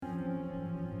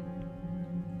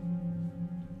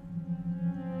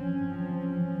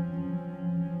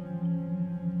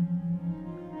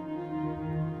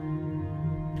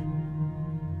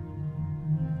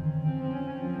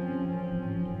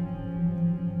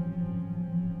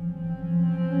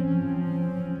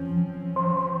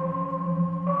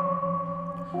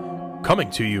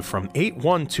Coming to you from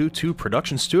 8122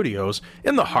 Production Studios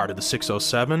in the heart of the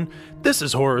 607, this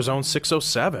is Horror Zone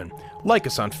 607. Like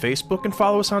us on Facebook and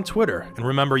follow us on Twitter. And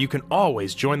remember, you can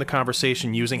always join the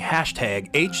conversation using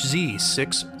hashtag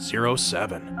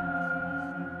HZ607.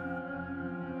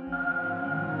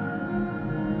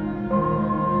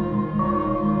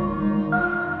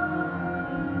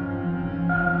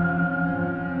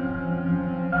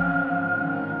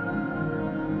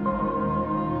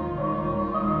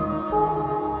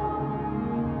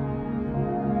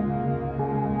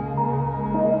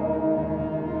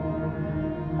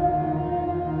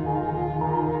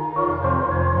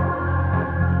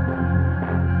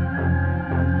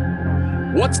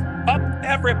 What's up,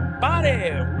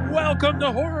 everybody? Welcome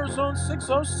to Horror Zone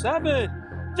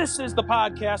 607. This is the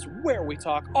podcast where we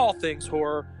talk all things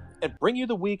horror and bring you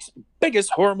the week's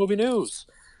biggest horror movie news.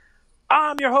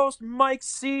 I'm your host, Mike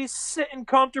C., sitting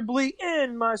comfortably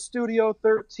in my Studio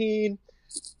 13.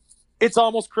 It's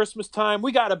almost Christmas time.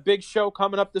 We got a big show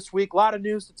coming up this week. A lot of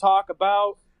news to talk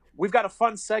about. We've got a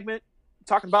fun segment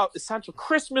talking about essential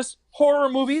Christmas horror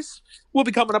movies. We'll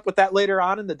be coming up with that later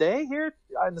on in the day here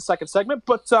in the second segment.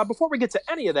 But before we get to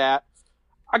any of that,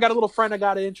 I got a little friend I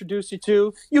got to introduce you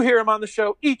to. You hear him on the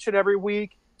show each and every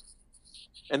week.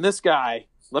 And this guy,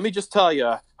 let me just tell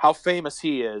you how famous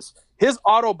he is. His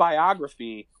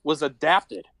autobiography was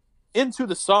adapted into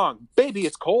the song, Baby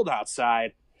It's Cold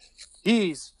Outside.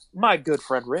 He's my good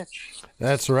friend, Rich.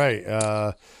 That's right.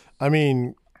 I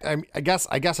guess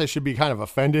I should be kind of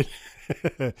offended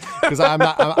because I'm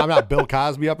not Bill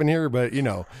Cosby up in here, but you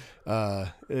know,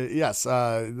 yes,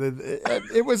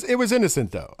 it was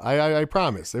innocent though. I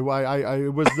promise. It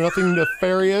was nothing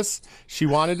nefarious. She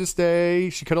wanted to stay.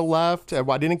 She could have left.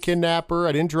 I didn't kidnap her.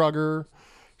 I didn't drug her.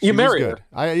 You married her?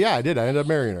 I did. I ended up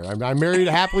marrying her. I'm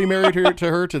happily married to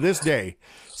her to this day.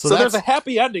 So there's a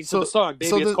happy ending to the song.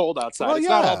 Baby, it's cold outside. Well, it's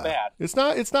not all bad.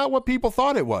 It's not what people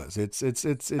thought it was. It's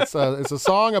a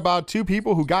song about two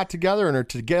people who got together and are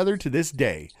together to this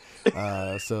day.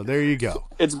 So there you go.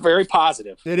 It's very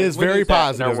positive. It is very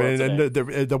positive,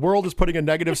 and the world is putting a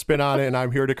negative spin on it, and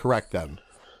I'm here to correct them.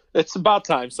 It's about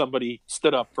time somebody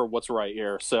stood up for what's right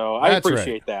here. So I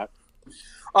appreciate that.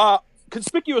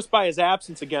 Conspicuous by his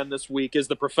absence again this week is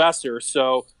the professor.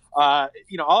 So.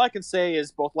 All I can say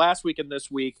is both last week and this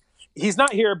week, he's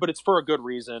not here, but it's for a good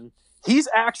reason. He's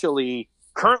actually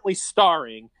currently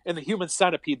starring in The Human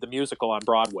Centipede, the musical on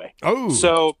Broadway. Oh.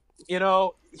 So,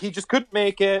 he just couldn't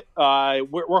make it.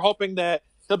 We're hoping that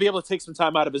he'll be able to take some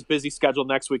time out of his busy schedule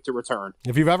next week to return.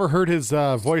 If you've ever heard his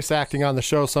voice acting on the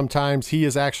show, sometimes he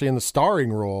is actually in the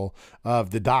starring role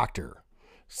of the Doctor.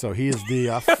 So he is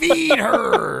the feed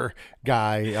her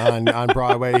guy on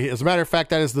Broadway. As a matter of fact,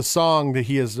 that is the song that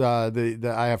he is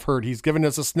that I have heard. He's given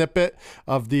us a snippet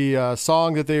of the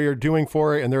song that they are doing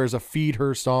for it, and there is a feed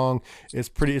her song. It's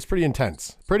pretty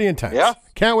intense. Pretty intense. Yeah.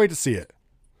 Can't wait to see it.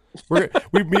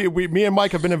 Me and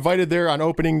Mike have been invited there on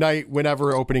opening night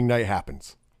whenever opening night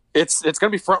happens. It's going to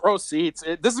be front row seats.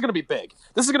 This is going to be big.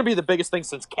 This is going to be the biggest thing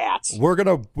since Cats. We're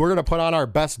gonna put on our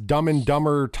best Dumb and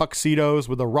Dumber tuxedos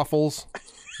with the ruffles.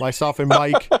 Myself and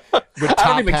Mike with top I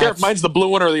don't even hats. care if mine's the blue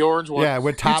one or the orange one. Yeah,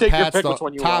 with top hats,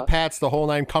 the whole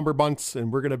nine cummerbunds,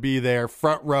 and we're gonna be there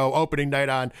front row opening night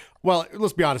on. Well,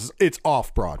 let's be honest, it's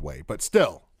off Broadway, but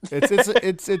still,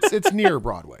 it's near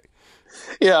Broadway.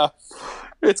 Yeah,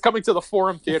 it's coming to the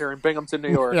Forum Theater in Binghamton, New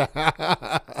York.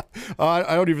 I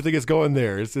don't even think it's going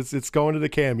there. It's going to the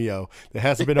Cameo. It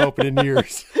hasn't been open in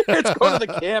years. It's going to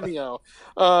the Cameo.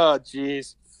 Oh,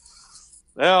 jeez.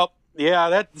 Well. Yeah,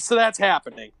 that's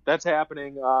happening. That's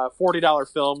happening.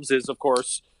 $40 Films is, of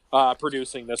course,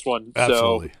 producing this one.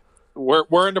 Absolutely. So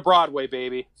we're into Broadway,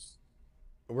 baby.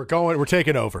 We're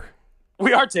taking over.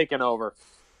 We are taking over.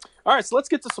 All right, so let's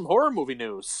get to some horror movie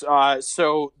news.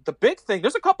 So the big thing,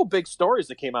 there's a couple big stories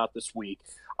that came out this week.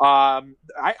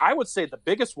 I would say the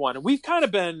biggest one, and we've kind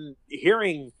of been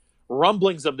hearing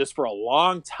rumblings of this for a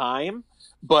long time,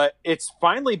 but it's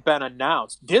finally been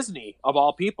announced. Disney, of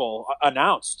all people,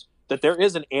 announced that there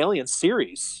is an Alien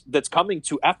series that's coming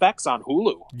to FX on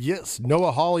Hulu. Yes,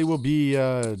 Noah Hawley will be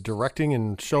directing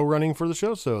and show running for the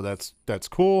show, so that's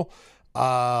cool.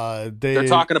 They're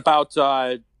talking about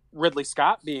Ridley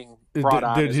Scott being brought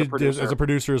on as a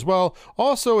producer as well.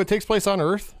 Also, it takes place on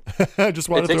Earth. Just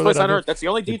wanted it takes place on Earth. That's the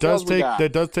only details we got.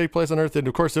 That does take place on Earth, and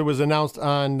of course, it was announced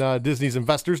on Disney's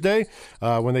Investors Day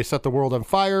when they set the world on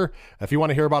fire. If you want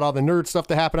to hear about all the nerd stuff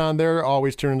that happened on there,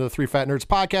 always turn into the Three Fat Nerds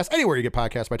podcast anywhere you get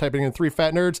podcasts by typing in Three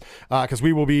Fat Nerds, because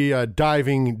we will be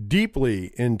diving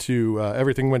deeply into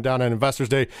everything went down on Investors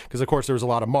Day. Because of course, there was a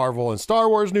lot of Marvel and Star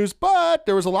Wars news, but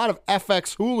there was a lot of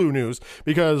FX Hulu news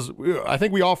because I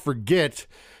think we all forget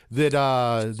that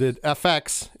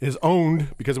FX is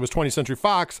owned, because it was 20th Century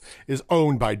Fox, is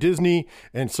owned by Disney,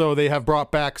 and so they have brought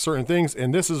back certain things,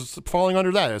 and this is falling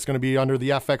under that. It's going to be under the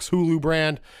FX Hulu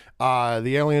brand,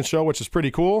 the Alien show, which is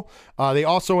pretty cool. They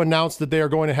also announced that they are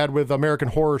going ahead with American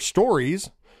Horror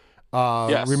Stories.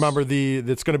 Yes. Remember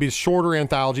it's going to be a shorter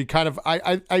anthology, kind of.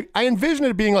 I envision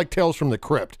it being like Tales from the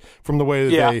Crypt, from the way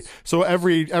that so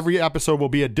every episode will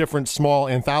be a different small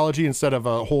anthology instead of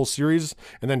a whole series,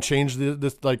 and then change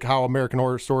this like how American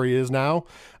Horror Story is now.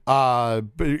 But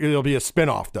it'll be a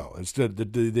spinoff though.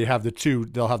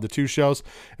 They'll have the two shows,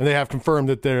 and they have confirmed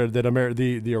that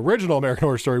the original American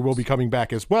Horror Story will be coming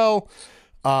back as well.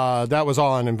 That was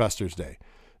all on Investors Day,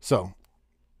 so.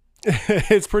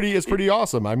 It's pretty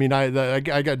awesome. I mean, I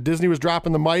got Disney was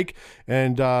dropping the mic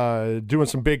and doing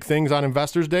some big things on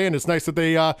Investors Day, and it's nice that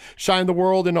they shine the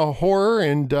world in a horror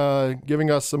and giving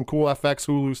us some cool FX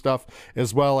Hulu stuff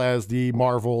as well as the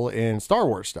Marvel and Star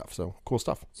Wars stuff. So cool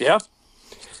stuff. Yeah.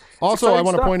 Also, I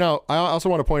want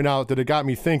to point out that it got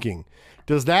me thinking.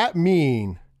 Does that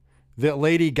mean that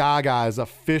Lady Gaga is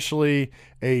officially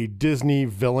a Disney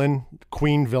villain,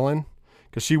 queen villain?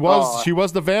 Because she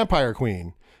was the vampire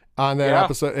queen on that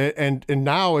episode, and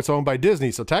now it's owned by Disney,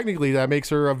 so technically that makes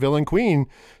her a villain queen.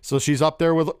 So she's up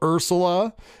there with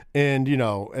Ursula and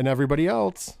and everybody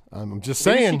else. I'm just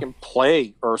saying she can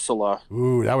play Ursula.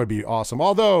 Ooh, that would be awesome.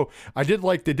 Although I did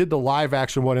like they did the live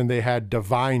action one and they had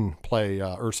Divine play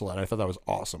Ursula, and I thought that was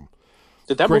awesome.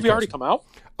 Did that movie already come out?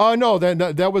 No,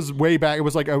 that was way back. It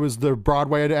was the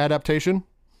Broadway adaptation.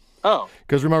 Oh,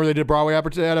 because remember they did Broadway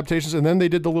adaptations, and then they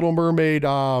did the Little Mermaid.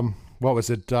 What was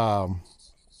it?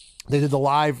 They did the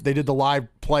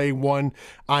live play one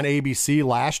on ABC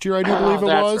last year, I do believe it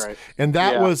was, right. And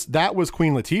that was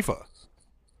Queen Latifah.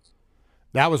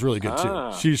 That was really good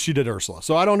too. She did Ursula.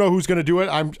 So I don't know who's going to do it.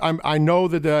 I know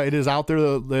that it is out there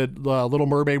that Little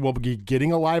Mermaid will be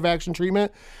getting a live action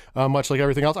treatment, much like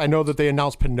everything else. I know that they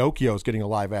announced Pinocchio is getting a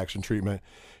live action treatment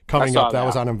coming up. That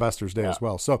was on Investors Day as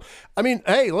well. So, I mean,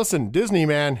 hey, listen, Disney,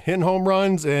 man, hitting home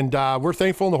runs, and we're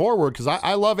thankful in the horror world because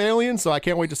I love Aliens, so I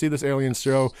can't wait to see this Aliens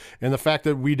show. And the fact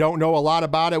that we don't know a lot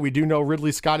about it, we do know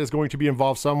Ridley Scott is going to be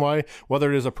involved some way,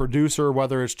 whether it is a producer,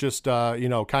 whether it's just,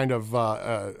 kind of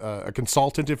a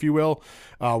consultant, if you will.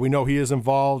 We know he is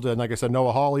involved, and like I said,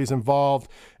 Noah Hawley's involved.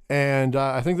 And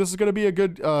I think this is going to be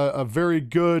a very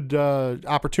good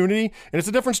opportunity. And it's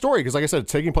a different story because, like I said,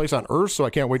 it's taking place on Earth, so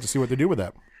I can't wait to see what they do with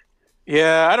that.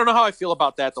 Yeah, I don't know how I feel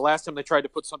about that. The last time they tried to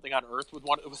put something on Earth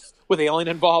with Alien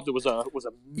involved, it was a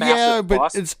massive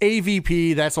bust. It's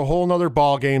AVP. That's a whole nother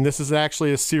ball game. This is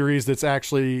actually a series that's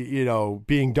actually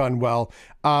being done well.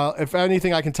 If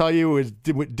anything, I can tell you is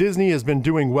Disney has been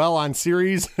doing well on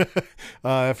series.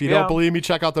 If you don't believe me,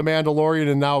 check out The Mandalorian,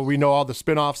 and now we know all the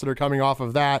spinoffs that are coming off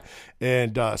of that.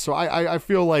 And so I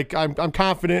feel like I'm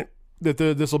confident that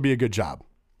this will be a good job.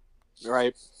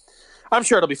 Right. I'm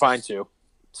sure it'll be fine too.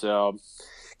 So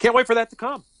can't wait for that to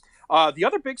come. The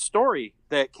other big story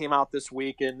that came out this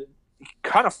week, and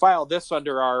kind of filed this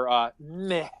under our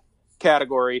meh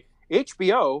category,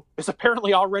 HBO is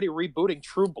apparently already rebooting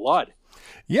True Blood.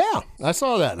 Yeah, I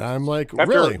saw that. I'm like, after,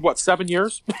 really? What, 7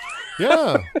 years?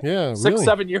 Yeah.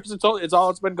 6-7 years. It's all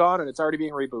it's been gone, and it's already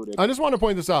being rebooted. I just want to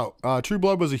point this out. True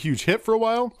Blood was a huge hit for a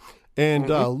while, and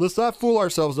let's not fool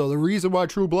ourselves, though. The reason why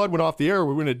True Blood went off the air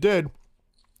when it did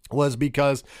was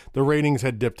because the ratings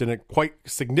had dipped in it quite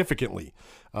significantly.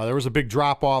 There was a big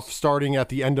drop-off starting at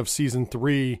the end of season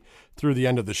 3 through the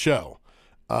end of the show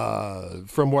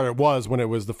from what it was when it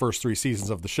was the first 3 seasons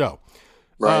of the show.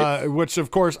 Right. Which,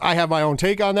 of course, I have my own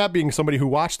take on that, being somebody who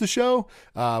watched the show.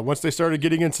 Once they started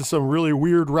getting into some really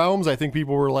weird realms, I think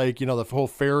people were like, the whole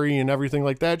fairy and everything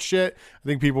like that shit. I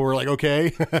think people were like,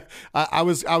 okay. I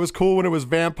was cool when it was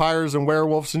vampires and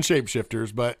werewolves and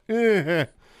shapeshifters, but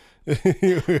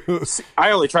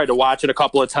I only tried to watch it a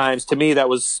couple of times. To me, that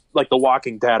was like The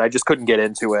Walking Dead. I just couldn't get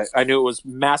into it. I knew it was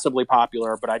massively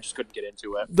popular, but I just couldn't get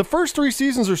into it. The first 3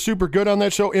 seasons are super good on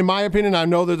that show, in my opinion. I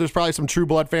know that there's probably some True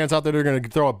Blood fans out there that are going to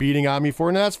throw a beating on me for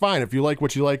it, and that's fine. If you like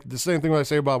what you like, the same thing I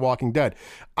say about Walking Dead.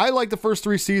 I like the first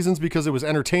 3 seasons because it was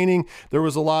entertaining. There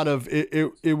was a lot of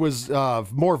it was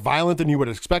more violent than you would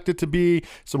expect it to be.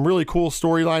 Some really cool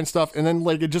storyline stuff, and then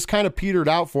it just kind of petered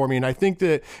out for me. And I think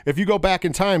that if you go back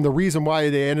in time, the reason why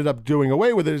they ended up doing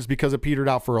away with it is because it petered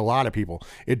out for a lot of people.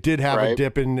 It did have a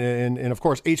dip in of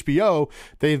course HBO,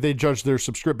 they judged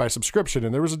their by subscription,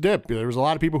 and there was a dip. There was a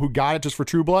lot of people who got it just for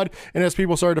True Blood, and as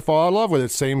people started to fall in love with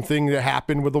it, same thing that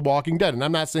happened with The Walking Dead. And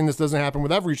I'm not saying this doesn't happen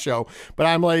with every show, but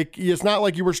I'm like, it's not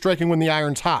like you were striking when the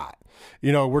iron's hot.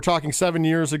 You know, we're talking 7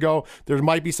 years ago. There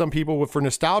might be some people for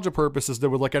nostalgia purposes that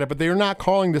would look at it, but they are not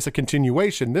calling this a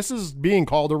continuation. This is being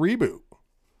called a reboot.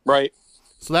 Right.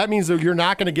 So that means that you're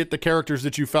not going to get the characters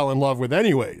that you fell in love with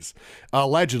anyways,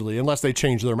 allegedly, unless they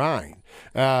change their mind.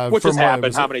 Which has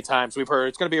happened. How many times we've heard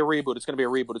it's going to be a reboot, it's going to be a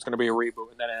reboot, it's going to be a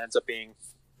reboot, and then it ends up being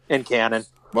in canon.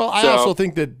 Well, I also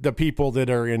think that the people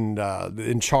that are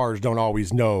in charge don't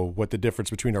always know what the difference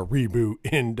between a reboot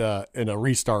and a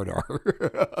restart are.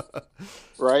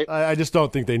 Right. I just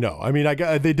don't think they know. I mean,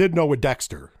 they did know with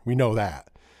Dexter. We know that.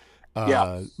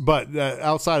 But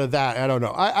outside of that, I don't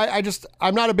know.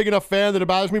 I'm not a big enough fan that it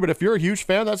bothers me, but if you're a huge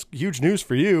fan, that's huge news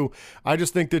for you. I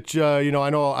just think that,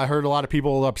 I heard a lot of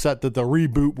people upset that the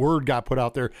reboot word got put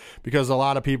out there because a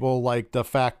lot of people like the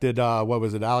fact that,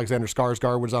 Alexander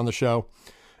Skarsgård was on the show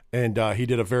and he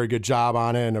did a very good job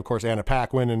on it. And of course, Anna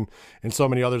Paquin and so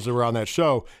many others that were on that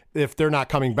show. If they're not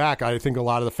coming back, I think a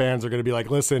lot of the fans are going to be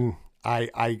like, listen,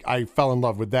 I fell in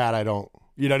love with that. I don't.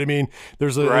 You know what I mean?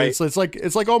 There's it's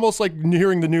like almost like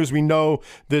hearing the news. We know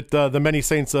that the Many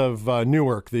Saints of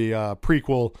Newark, the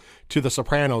prequel to The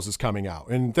Sopranos, is coming out,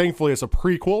 and thankfully it's a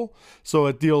prequel, so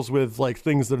it deals with like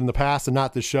things that in the past and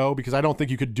not the show. Because I don't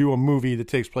think you could do a movie that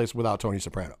takes place without Tony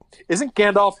Soprano. Isn't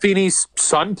Gandolfini's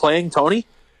son playing Tony?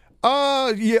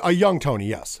 Yeah, a young Tony,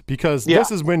 yes, because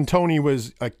this is when Tony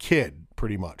was a kid,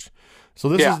 pretty much. So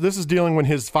this is dealing when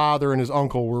his father and his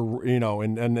uncle were,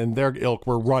 and their ilk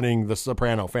were running the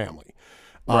Soprano family.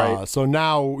 Right. So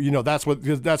now, that's what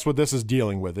this is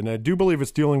dealing with. And I do believe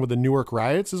it's dealing with the Newark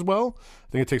riots as well.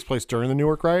 I think it takes place during the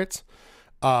Newark riots,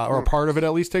 or a part of it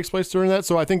at least takes place during that.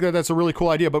 So I think that that's a really cool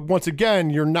idea. But once again,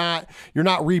 you're not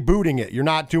rebooting it. You're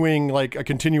not doing like a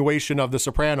continuation of the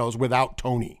Sopranos without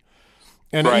Tony.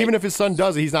 And even if his son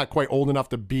does it, he's not quite old enough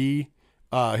to be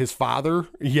his father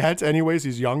yet. Anyways,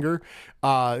 he's younger.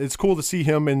 It's cool to see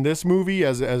him in this movie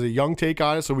as a young take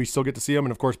on it. So we still get to see him.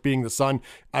 And of course, being the son,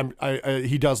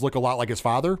 he does look a lot like his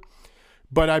father.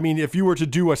 But I mean, if you were to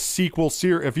do a sequel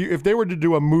series, if they were to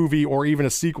do a movie or even a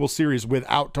sequel series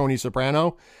without Tony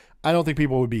Soprano, I don't think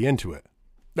people would be into it.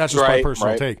 That's just my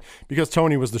personal take, because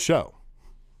Tony was the show.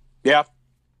 Yeah.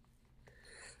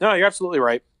 No, you're absolutely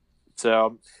right.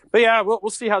 So, but yeah, we'll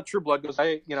see how True Blood goes.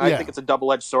 I think it's a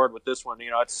double-edged sword with this one.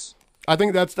 I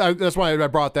think that's why I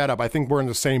brought that up. I think we're in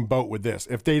the same boat with this.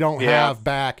 If they don't have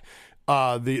back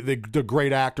the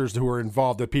great actors who are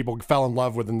involved that people fell in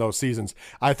love with in those seasons,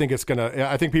 I think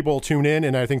people will tune in,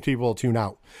 and I think people will tune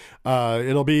out.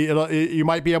 You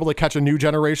might be able to catch a new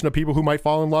generation of people who might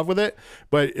fall in love with it,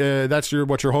 but that's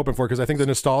what you're hoping for, because I think the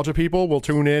nostalgia people will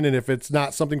tune in, and if it's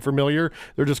not something familiar,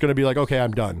 they're just going to be like, okay,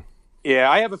 I'm done.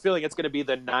 Yeah, I have a feeling it's going to be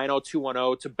the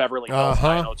 90210 to Beverly Hills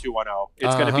 90210.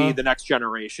 It's going to be the next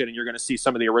generation, and you're going to see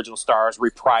some of the original stars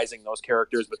reprising those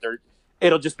characters, but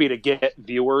it'll just be to get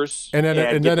viewers and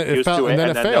then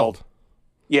it failed.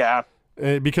 Yeah.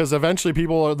 Because eventually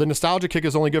the nostalgia kick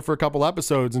is only good for a couple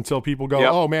episodes until people go,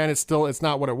 oh man, it's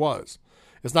not what it was.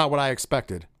 It's not what I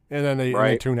expected. And then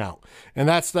they tune out. And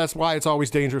that's why it's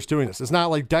always dangerous doing this. It's not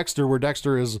like Dexter, where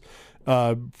Dexter is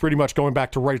pretty much going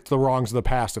back to right the wrongs of the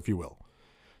past, if you will.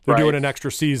 They're doing an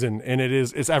extra season, and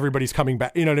it's everybody's coming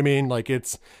back. You know what I mean? Like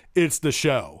it's the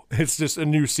show. It's just a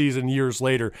new season years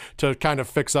later to kind of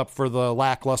fix up for the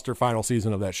lackluster final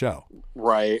season of that show.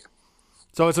 Right.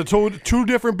 So it's a two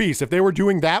different beasts. If they were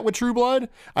doing that with True Blood,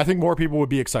 I think more people would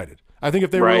be excited. I think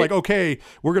if they were like, okay,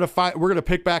 we're gonna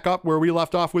pick back up where we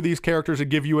left off with these characters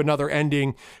and give you another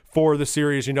ending for the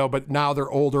series, but now they're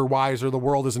older, wiser, the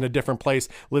world is in a different place.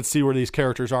 Let's see where these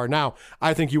characters are now.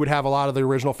 I think you would have a lot of the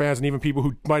original fans and even people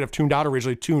who might have tuned out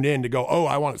originally tune in to go, oh,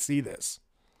 I want to see this.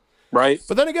 Right.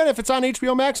 But then again, if it's on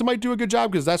HBO Max, it might do a good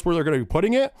job because that's where they're going to be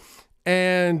putting it.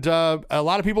 And a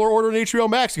lot of people are ordering HBO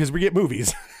Max because we get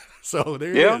movies. So there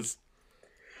it is.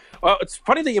 Well, it's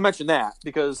funny that you mentioned that,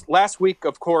 because last week,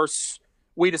 of course,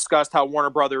 we discussed how Warner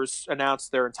Brothers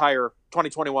announced their entire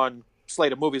 2021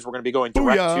 slate of movies were going to be going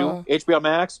direct to HBO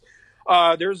Max.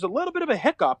 There's a little bit of a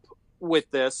hiccup with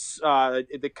this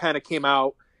that kind of came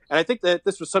out, and I think that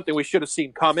this was something we should have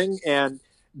seen coming, and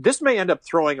this may end up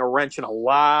throwing a wrench in a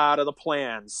lot of the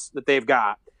plans that they've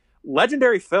got.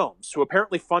 Legendary Films, who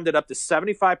apparently funded up to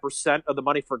 75% of the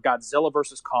money for Godzilla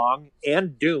vs. Kong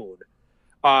and Dune,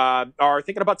 are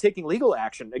thinking about taking legal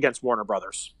action against Warner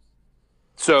Brothers.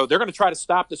 So they're going to try to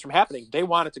stop this from happening. They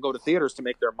want it to go to theaters to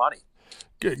make their money.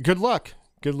 Good luck.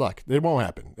 Good luck. It won't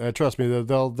happen. Trust me.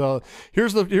 They'll.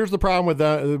 Here's the problem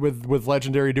with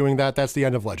Legendary doing that. That's the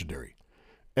end of Legendary.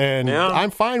 And I'm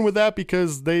fine with that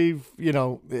because they've,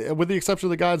 with the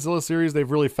exception of the Godzilla series, they've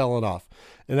really fallen off.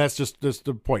 And that's just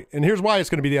the point. And here's why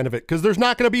it's going to be the end of it. Because there's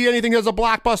not going to be anything as a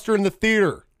blockbuster in the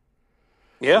theater.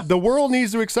 Yeah. The world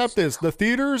needs to accept this. The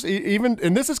theaters, even,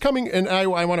 and this is coming, and I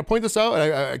want to point this out,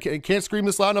 and I can't scream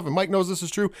this loud enough, and Mike knows this is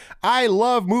true. I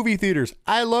love movie theaters.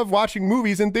 I love watching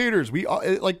movies in theaters. We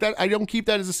like that. I don't keep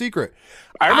that as a secret.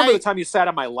 I remember the time you sat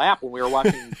on my lap when we were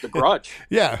watching The Grudge.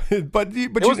 Yeah, but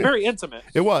it was very intimate.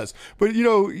 It was. But,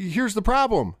 here's the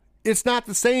problem. It's not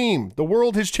the same. The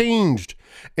world has changed,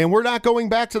 and we're not going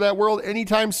back to that world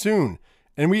anytime soon.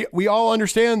 And we all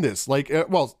understand this.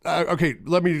 Okay,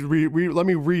 let me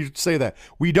re-say that.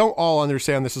 We don't all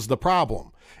understand this is the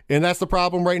problem. And that's the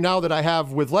problem right now that I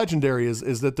have with Legendary is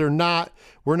that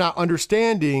we're not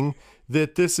understanding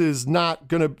that this is not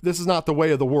the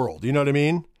way of the world. You know what I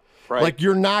mean? Right. Like,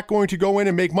 you're not going to go in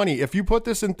and make money. If you put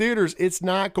this in theaters, it's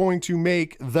not going to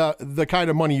make the kind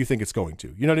of money you think it's going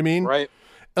to. You know what I mean? Right.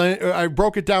 I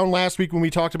broke it down last week when we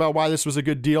talked about why this was a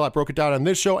good deal. I broke it down on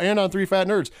this show and on Three Fat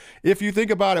Nerds. If you think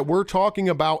about it, we're talking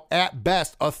about, at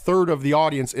best, a third of the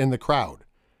audience in the crowd.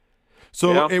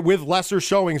 So with lesser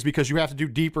showings, because you have to do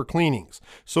deeper cleanings.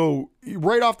 So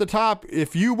right off the top,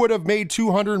 if you would have made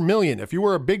 $200 million, if you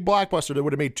were a big blockbuster that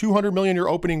would have made $200 million your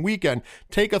opening weekend,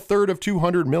 take a third of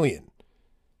 $200 million.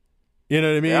 You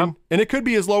know what I mean? Yeah. And it could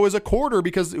be as low as a quarter,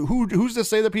 because who's to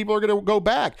say that people are going to go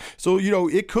back? So,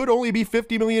 it could only be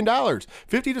 $50 million, $50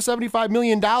 to $75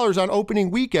 million on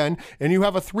opening weekend, and you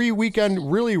have a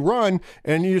 3-weekend really run,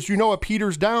 and it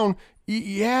peters down.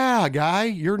 Yeah, guy,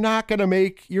 you're not going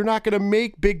to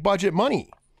make big budget money.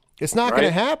 It's not going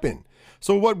to happen.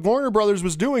 So what Warner Brothers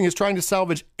was doing is trying to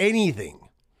salvage anything.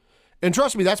 And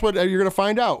trust me, that's what you're going to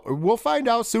find out. We'll find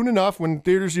out soon enough when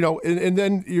theaters, and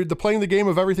then you're playing the game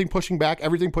of everything pushing back,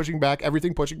 everything pushing back,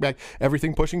 everything pushing back,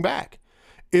 everything pushing back.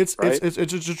 It's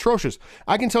atrocious.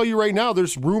 I can tell you right now,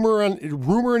 there's rumor and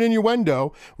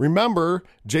innuendo. Remember,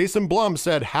 Jason Blum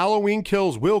said Halloween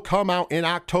Kills will come out in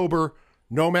October,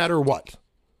 no matter what.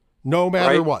 No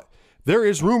matter what. There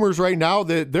is rumors right now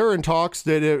that they're in talks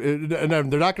that, and they're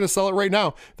not going to sell it right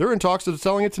now. They're in talks of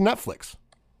selling it to Netflix.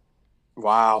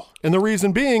 Wow. And the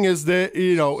reason being is that,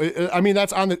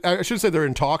 that's I should say they're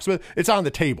in talks, but it's on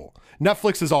the table.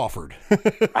 Netflix is offered.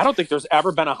 I don't think there's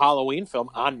ever been a Halloween film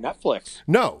on Netflix.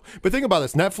 No, but think about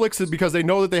this. Netflix is, because they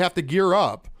know that they have to gear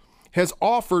up, has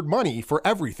offered money for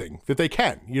everything that they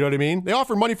can. You know what I mean? They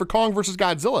offered money for Kong versus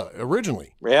Godzilla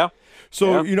originally. Yeah.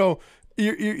 So,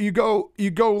 you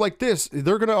go like this.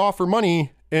 They're going to offer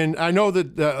money. And I know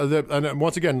that, and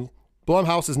once again,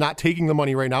 Blumhouse is not taking the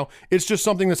money right now. It's just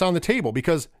something that's on the table,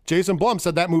 because Jason Blum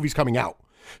said that movie's coming out.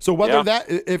 So whether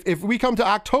if we come to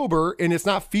October and it's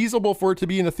not feasible for it to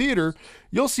be in a theater,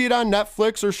 you'll see it on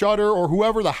Netflix or Shudder or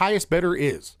whoever the highest bidder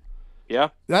is. Yeah.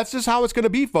 That's just how it's going to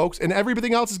be, folks. And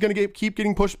everything else is going to keep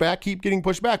getting pushed back.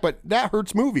 But that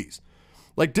hurts movies.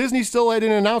 Like, Disney still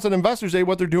didn't announce at Investors Day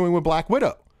what they're doing with Black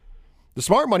Widow. The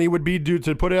smart money would be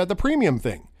to put it at the premium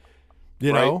thing.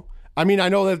 You know? I mean, I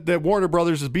know that Warner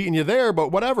Brothers is beating you there,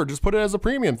 but whatever, just put it as a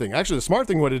premium thing. Actually, the smart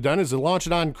thing would have done is to launch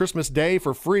it on Christmas Day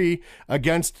for free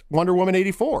against Wonder Woman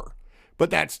 84. But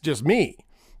that's just me.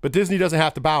 But Disney doesn't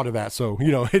have to bow to that, so,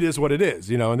 it is what it is,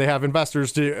 and they have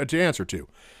investors to answer to.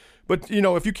 But,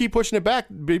 if you keep pushing it back,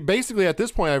 basically at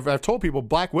this point, I've told people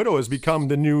Black Widow has become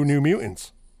the new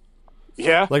Mutants.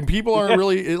 Yeah. Like, people aren't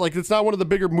really, like, it's not one of the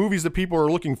bigger movies that people are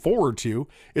looking forward to.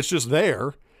 It's just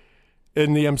there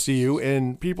in the MCU,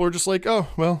 and people are just like, oh,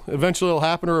 well, eventually it'll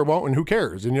happen or it won't, and who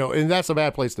cares? And, and that's a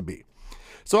bad place to be.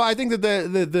 So I think that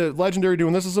the Legendary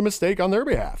doing this is a mistake on their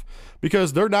behalf,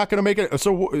 because they're not going to make it.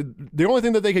 So the only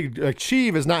thing that they could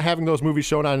achieve is not having those movies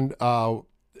shown on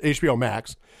HBO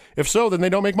Max. If so, then they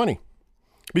don't make money,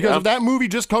 because if that movie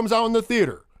just comes out in the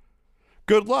theater,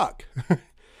 good luck.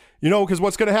 Because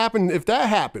what's going to happen if that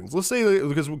happens? Let's say,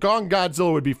 because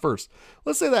Godzilla would be first.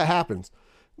 Let's say that happens.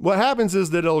 What happens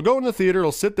is that it'll go in the theater,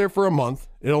 it'll sit there for a month,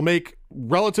 it'll make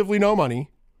relatively no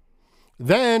money.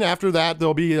 Then after that,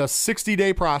 there'll be a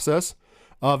 60-day process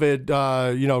of it,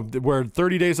 where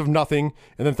 30 days of nothing,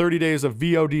 and then 30 days of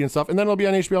VOD and stuff, and then it'll be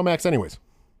on HBO Max anyways.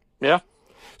 Yeah.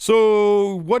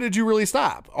 So what did you really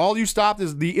stop? All you stopped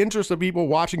is the interest of people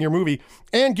watching your movie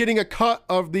and getting a cut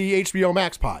of the HBO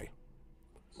Max pie.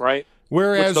 Right.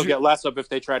 Whereas which they'll get less of if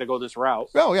they try to go this route.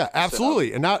 Oh yeah, absolutely.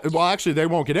 So. And actually, they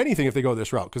won't get anything if they go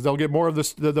this route, because they'll get more of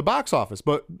the box office.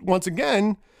 But once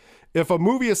again, if a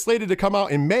movie is slated to come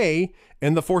out in May,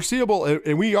 and the foreseeable,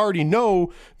 and we already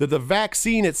know that the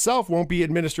vaccine itself won't be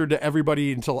administered to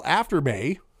everybody until after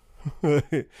May.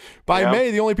 By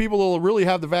May, the only people that will really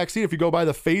have the vaccine, if you go by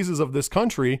the phases of this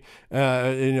country,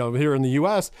 here in the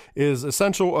U.S., is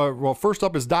essential. First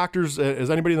up is doctors, as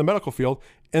anybody in the medical field,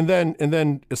 and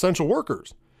then essential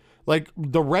workers. Like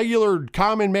the regular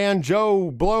common man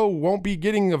Joe Blow won't be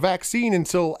getting a vaccine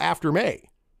until after May.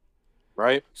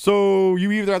 Right. So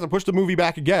you either have to push the movie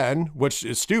back again, which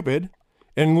is stupid,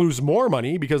 and lose more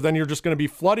money because then you're just going to be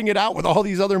flooding it out with all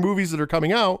these other movies that are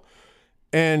coming out.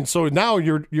 And so now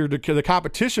you're the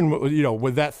competition, you know,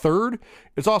 with that third,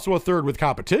 it's also a third with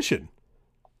competition.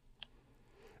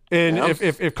 And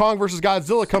if Kong versus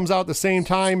Godzilla comes out at the same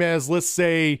time as, let's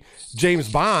say, James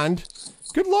Bond,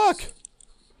 good luck.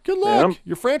 Good luck.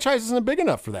 Your franchise isn't big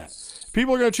enough for that.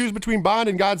 People are going to choose between Bond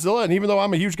and Godzilla. And even though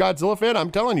I'm a huge Godzilla fan,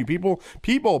 I'm telling you,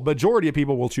 majority of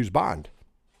people will choose Bond.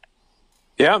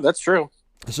 Yeah, that's true.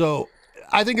 So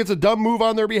I think it's a dumb move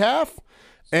on their behalf.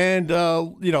 And,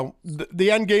 you know, the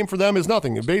end game for them is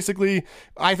nothing. Basically,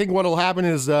 I think what will happen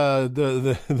is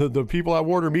the people at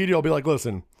Warner Media will be like,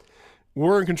 listen,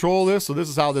 we're in control of this, so this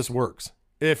is how this works.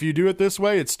 If you do it this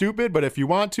way, it's stupid, but if you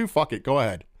want to, fuck it, go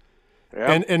ahead.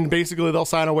 Yeah. And basically they'll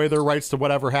sign away their rights to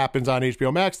whatever happens on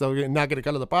HBO Max. They'll not get a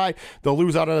cut of the pie. They'll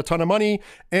lose out on a ton of money,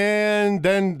 and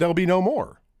then there'll be no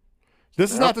more.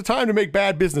 This is not the time to make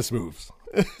bad business moves.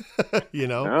 You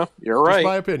know? Yeah, you're right. That's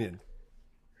my opinion.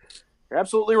 You're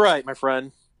absolutely right, my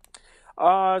friend.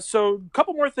 So a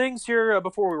couple more things here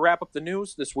before we wrap up the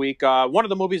news this week. One of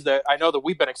the movies that I know that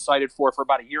we've been excited for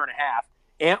about a year and a half,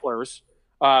 Antlers,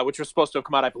 which was supposed to have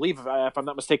come out, I believe, if I'm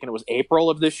not mistaken, it was April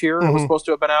of this year. It was supposed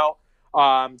to have been out.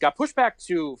 Got pushed back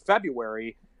to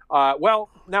February. Well,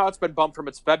 now it's been bumped from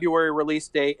its February release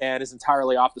date and is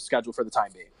entirely off the schedule for the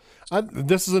time being.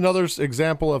 This is another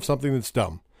example of something that's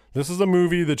dumb. This is a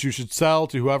movie that you should sell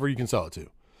to whoever you can sell it to.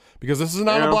 Because this is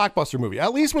not a blockbuster movie.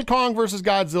 At least with Kong versus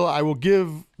Godzilla, I will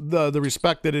give the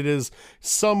respect that it is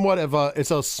somewhat of it's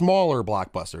a smaller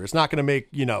blockbuster. It's not going to make,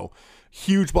 you know,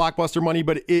 huge blockbuster money,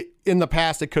 but in the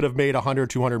past, it could have made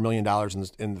 $100-200 million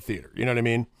in the theater. You know what I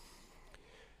mean?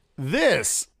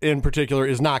 This, in particular,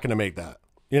 is not going to make that.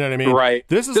 You know what I mean? Right.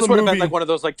 This would have been like one of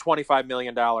those like $25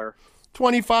 million.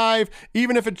 25,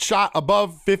 even if it shot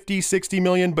above 50, 60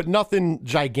 million, but nothing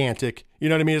gigantic. You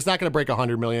know what I mean? It's not going to break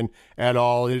 100 million at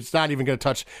all. It's not even going to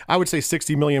touch. I would say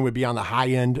 60 million would be on the high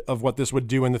end of what this would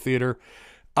do in the theater.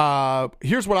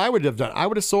 Here's what I would have done. I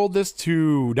would have sold this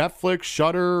to Netflix,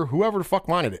 Shudder, whoever the fuck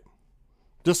wanted it.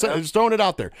 Just throwing it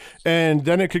out there. And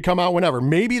then it could come out whenever.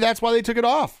 Maybe that's why they took it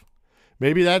off.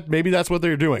 Maybe that's what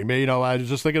they're doing. Maybe, you know, I was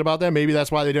just thinking about that. Maybe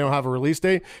that's why they don't have a release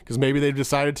date, because maybe they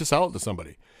decided to sell it to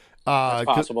somebody. That's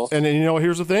possible. And then, you know,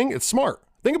 here's the thing. It's smart.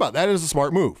 Think about that. It is a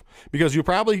smart move, because you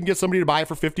probably can get somebody to buy it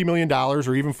for $50 million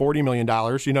or even $40 million.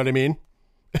 You know what I mean?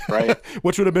 Right.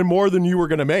 Which would have been more than you were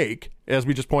going to make, as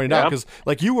we just pointed out, because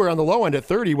like you were on the low end at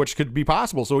 30, which could be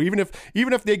possible. So even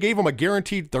if they gave them a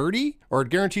guaranteed 30 or a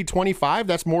guaranteed 25,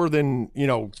 that's more than, you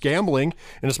know, gambling.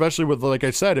 And especially with, like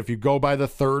I said, if you go by the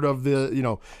third of the, you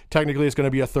know, technically it's going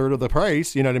to be a third of the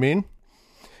price. You know what I mean?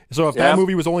 So if that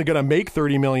movie was only going to make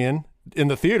 30 million in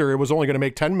the theater, it was only going to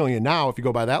make 10 million now, if you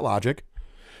go by that logic.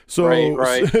 So,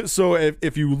 right. So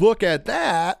if you look at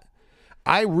that,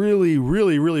 I really,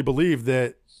 really, really believe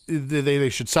that they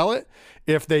should sell it.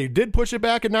 If they did push it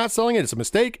back and not selling it, it's a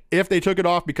mistake. If they took it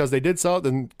off because they did sell it,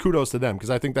 then kudos to them, because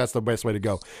I think that's the best way to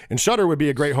go. And Shudder would be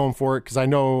a great home for it, because I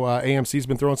know AMC's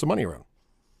been throwing some money around.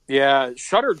 Yeah,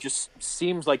 Shudder just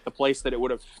seems like the place that it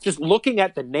would have. Just looking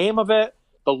at the name of it,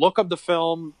 the look of the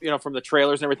film, you know, from the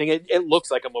trailers and everything, it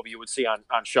looks like a movie you would see on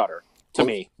Shudder. To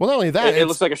me. Well, not only that, it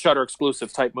looks like a Shudder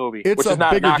exclusive type movie, which is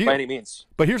not a knock deal by any means.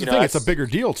 But here's the thing, it's a bigger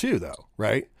deal too, though,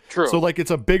 right? True. So like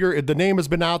it's a bigger, the name has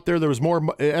been out there. There was more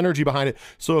energy behind it.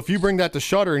 So if you bring that to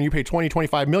Shudder and you pay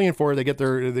 20-25 million for it, they get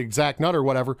the exact nut or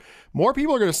whatever. More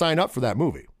people are going to sign up for that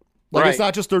movie. Like It's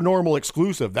not just their normal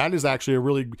exclusive. That is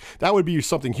actually that would be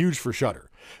something huge for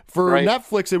Shudder. For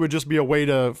Netflix, it would just be a way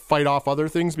to fight off other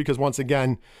things, because once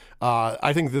again,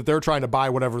 I think that they're trying to buy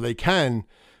whatever they can,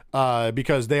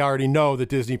 because they already know that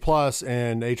Disney Plus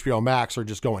and HBO Max are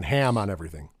just going ham on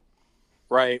everything.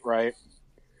 Right.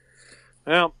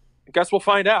 Well, I guess we'll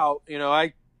find out. You know,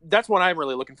 that's what I'm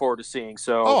really looking forward to seeing.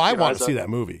 So, I want to see that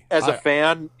movie. As a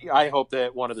fan, I hope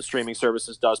that one of the streaming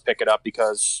services does pick it up,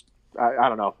 because I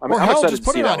don't know. I'm excited just to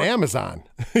put see it on Amazon.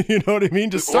 You know what I mean?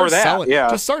 Just start selling. Yeah.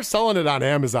 Just start selling it on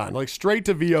Amazon, like straight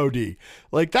to VOD,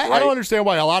 like that. Right. I don't understand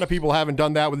why a lot of people haven't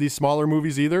done that with these smaller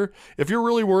movies either. If you're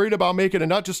really worried about making a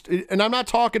nut, and I'm not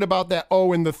talking about that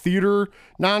in the theater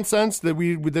nonsense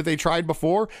that they tried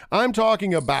before. I'm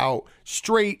talking about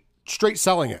straight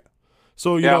selling it.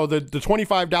 So you know the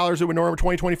 $25 it would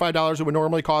 $25 it would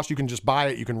normally cost, you can just buy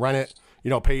it, you can rent it. You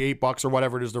know, pay $8 or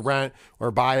whatever it is to rent or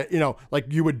buy it, you know,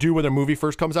 like you would do when a movie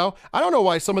first comes out. I don't know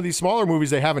why some of these smaller movies,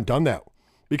 they haven't done that.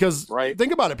 Because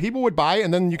think about it, people would buy it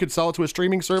and then you could sell it to a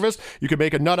streaming service. You could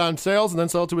make a nut on sales and then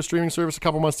sell it to a streaming service a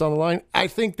couple months down the line. I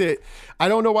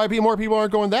don't know why more people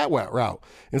aren't going that route.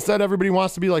 Instead, everybody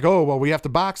wants to be like, oh, well, we have to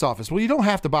box office. Well, you don't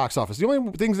have to box office. The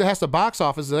only things that has to box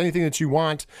office is anything that you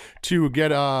want to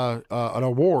get an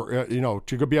award,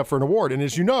 to be up for an award. And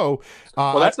as you know,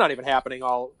 well, that's not even happening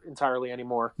entirely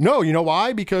anymore. No, you know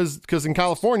why? Because in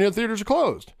California, theaters are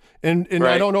closed. And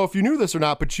I don't know if you knew this or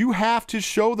not, but you have to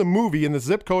show the movie in the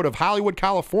zip code of Hollywood,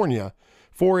 California,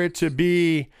 for it to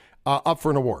be up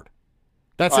for an award.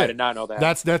 That's it. I did not know that.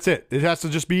 That's it. It has to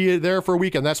just be there for a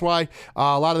weekend. That's why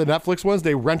a lot of the Netflix ones,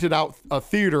 they rented out a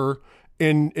theater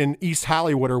in East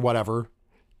Hollywood or whatever,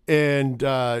 and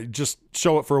just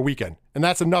show it for a weekend. And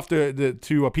that's enough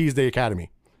to appease the Academy.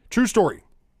 True story.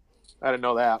 I didn't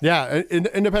know that. Yeah,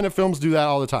 independent films do that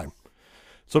all the time.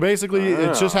 So basically,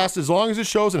 it just has to, as long as it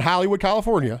shows in Hollywood,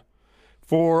 California,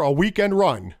 for a weekend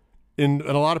run, and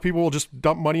a lot of people will just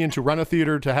dump money into rent a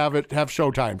theater to have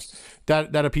show times.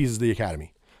 That appeases the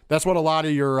Academy. That's what a lot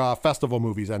of your festival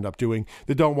movies end up doing.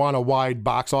 They don't want a wide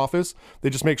box office. They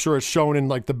just make sure it's shown in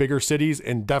like the bigger cities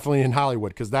and definitely in Hollywood,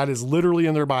 because that is literally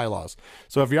in their bylaws.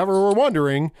 So if you ever were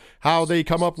wondering how they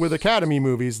come up with Academy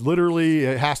movies, literally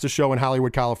it has to show in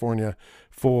Hollywood, California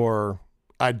for...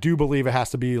 I do believe it has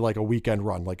to be like a weekend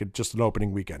run, like just an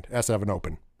opening weekend. It has to have an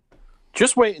open.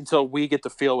 Just wait until we get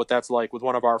to feel what that's like with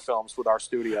one of our films with our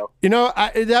studio.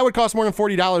 That would cost more than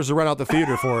 $40 to rent out the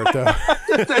theater for it, though.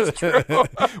 That's true.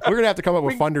 We're gonna have to come up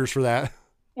with funders for that.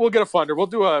 We'll get a funder. We'll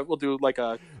do like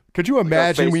a. Could you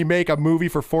imagine we make a movie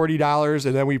for $40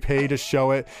 and then we pay to show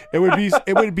it? It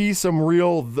would be some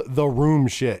real The Room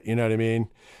shit. You know what I mean?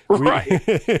 Right.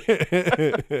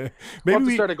 Maybe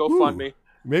we start a GoFundMe.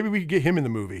 Maybe we could get him in the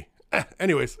movie.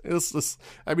 Anyways,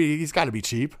 he's got to be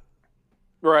cheap.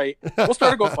 Right. We'll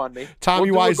start a GoFundMe. Tommy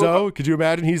Wiseau. Could you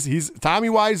imagine? He's Tommy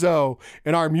Wiseau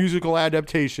in our musical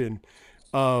adaptation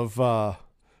of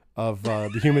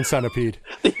The Human Centipede.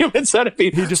 The Human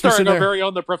Centipede. He just starring our very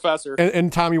own The Professor.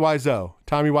 And Tommy Wiseau.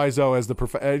 Tommy Wiseau as the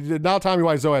professor. Now Tommy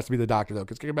Wiseau has to be the doctor, though,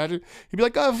 because can you imagine? He'd be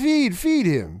like, oh, feed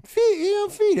him.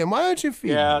 Feed him. Why don't you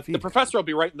feed him? Yeah, the professor will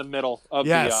be right in the middle of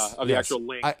the actual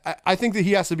link. I think that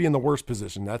he has to be in the worst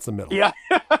position. That's the middle. Yeah.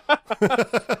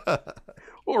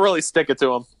 We'll really stick it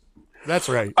to him. That's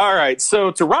right. All right.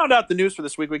 So to round out the news for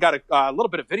this week, we got a little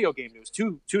bit of video game news.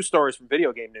 Two stories from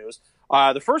video game news.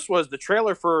 The first was the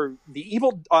trailer for the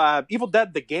Evil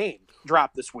Dead the game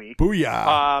dropped this week.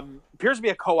 Booyah! Appears to be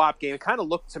a co-op game. It kind of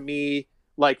looked to me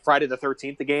like Friday the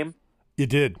 13th the game.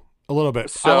 It did a little bit.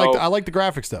 So, I like the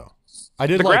graphics though.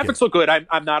 The graphics look good.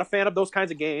 I'm not a fan of those kinds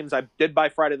of games. I did buy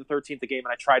Friday the 13th the game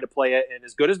and I tried to play it, and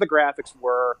as good as the graphics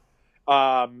were,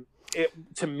 it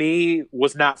to me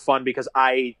was not fun because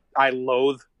I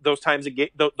loathe those types of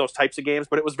games,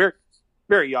 but it was very,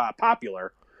 very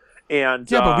popular. And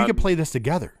but we could play this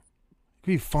together. It'd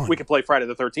be fun. We could play Friday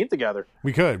the 13th together.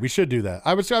 We could. We should do that.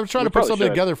 I was trying to put something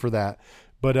together for that,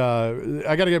 but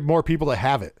I got to get more people to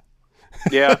have it.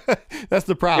 Yeah, that's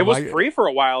the problem. It was free for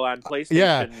a while on PlayStation.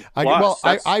 Yeah,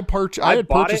 I had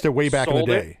purchased it way back in the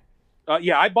day.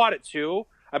 Yeah, I bought it too.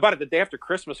 I bought it the day after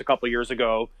Christmas a couple years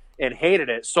ago and hated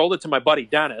it. Sold it to my buddy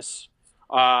Dennis,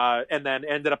 and then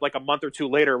ended up like a month or two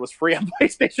later it was free on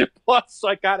PlayStation Plus. So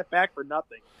I got it back for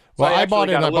nothing. So I bought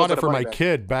it. And I bought it for my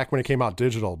kid back when it came out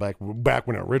digital, back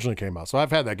when it originally came out. So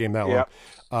I've had that game that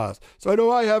long. So I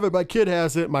know I have it. My kid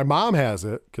has it. My mom has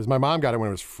it because my mom got it when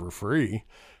it was for free.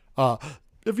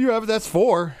 If you have it, that's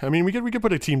 4. I mean, we could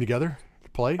put a team together to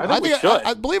play. I think we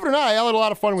should. Believe it or not, I had a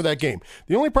lot of fun with that game.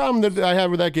 The only problem that I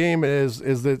have with that game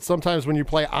is that sometimes when you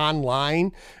play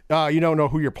online, you don't know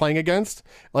who you're playing against.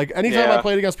 Like anytime I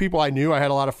played against people I knew, I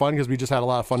had a lot of fun because we just had a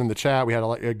lot of fun in the chat. We had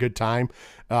a good time.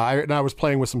 I was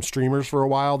playing with some streamers for a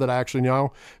while that I actually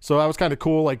know. So that was kind of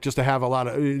cool, like just to have a lot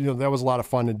of, that was a lot of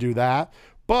fun to do that.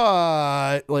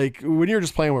 But like when you're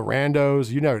just playing with randos,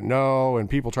 you never know, and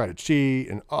people try to cheat,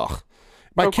 and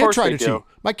my kid tried to cheat.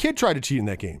 My kid tried to cheat in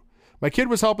that game. My kid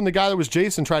was helping the guy that was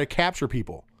Jason try to capture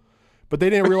people, but they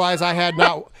didn't realize I had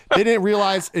not. They didn't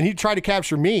realize, and he tried to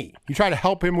capture me. He tried to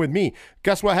help him with me.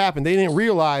 Guess what happened? They didn't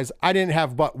realize I didn't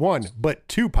have but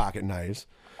 2 pocket knives,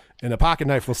 and a pocket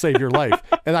knife will save your life.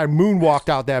 And I moonwalked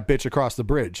out that bitch across the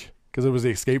bridge. Because it was the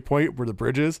escape point where the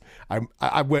bridge is.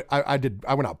 I went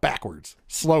out backwards,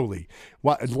 slowly,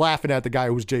 laughing at the guy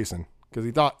who was Jason because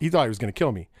he thought he was going to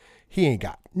kill me. He ain't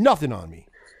got nothing on me.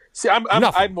 See,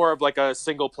 I'm more of like a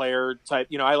single player type.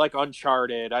 I like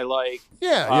Uncharted. I like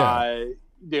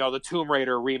the Tomb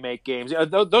Raider remake games.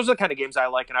 Those are the kind of games I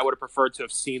like, and I would have preferred to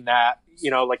have seen that.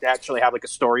 Like to actually have like a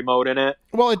story mode in it.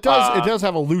 Well, it does. It does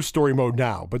have a loose story mode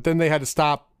now, but then they had to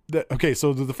stop. okay,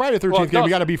 so the Friday the 13th game, we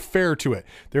got to be fair to it.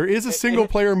 There is a single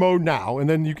player mode now, and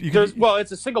then you can. Well,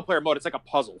 it's a single player mode. It's like a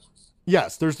puzzle.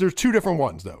 Yes, there's two different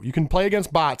ones though. You can play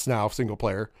against bots now, single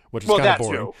player, which is kind of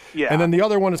boring. Too. Yeah. And then the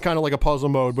other one is kind of like a puzzle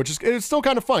mode, which is it's still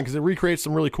kind of fun because it recreates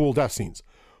some really cool death scenes.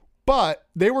 But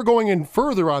they were going in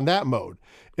further on that mode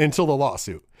until the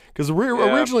lawsuit. Because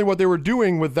originally what they were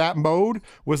doing with that mode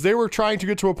was they were trying to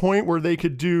get to a point where they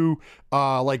could do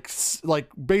like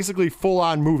basically full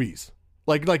on movies.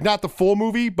 Like not the full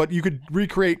movie, but you could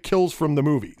recreate kills from the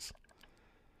movies.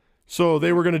 So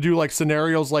they were going to do like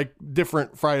scenarios like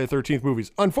different Friday the 13th movies.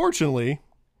 Unfortunately,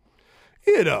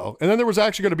 and then there was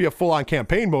actually going to be a full on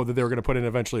campaign mode that they were going to put in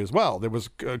eventually as well. There was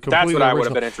completely That's what I would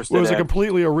have been interested in. It was a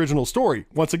completely original story.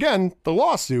 Once again, the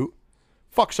lawsuit,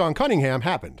 fuck Sean Cunningham,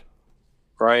 happened.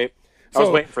 Right. I was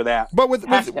waiting for that. But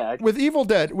with Evil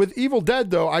Dead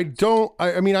though,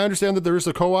 I mean I understand that there is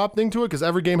a co-op thing to it because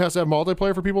every game has to have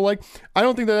multiplayer for people like. I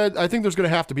think there's going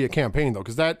to have to be a campaign though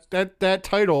because that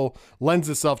title lends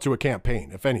itself to a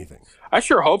campaign if anything. I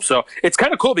sure hope so. It's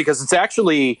kind of cool because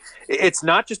it's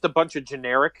not just a bunch of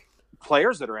generic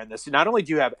players that are in this. Not only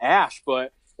do you have Ash,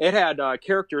 but it had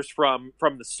characters from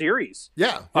the series.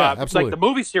 Yeah, absolutely. Like the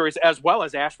movie series as well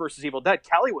as Ash versus Evil Dead.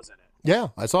 Kelly was in it. Yeah,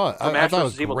 I saw it. I thought it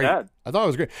was Evil great. Dead. I thought it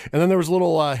was great. And then there was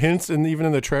little hints, and even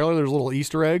in the trailer, there's little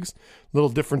Easter eggs, little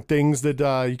different things that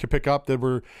you could pick up that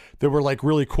were like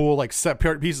really cool, like set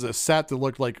pieces of set that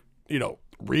looked like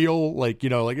real, like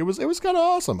it was kind of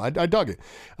awesome. I dug it.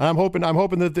 And I'm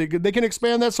hoping that they can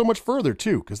expand that so much further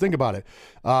too. Because think about it,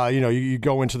 you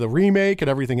go into the remake and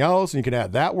everything else, and you can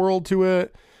add that world to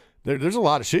it. There's a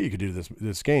lot of shit you could do to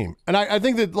this game. And I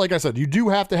think that, like I said, you do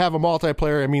have to have a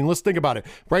multiplayer. I mean, let's think about it.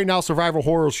 Right now, survival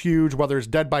horror is huge, whether it's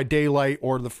Dead by Daylight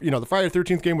or the Friday the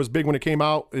 13th game was big when it came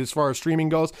out as far as streaming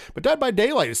goes. But Dead by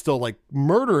Daylight is still like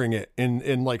murdering it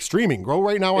in like streaming. Go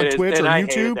right now on Twitch or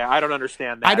YouTube. I don't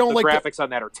understand that. I don't the graphics on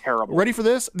that are terrible. Ready for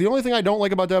this? The only thing I don't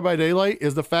like about Dead by Daylight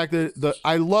is the fact that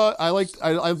I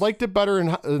liked it better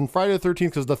in Friday the 13th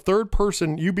because the third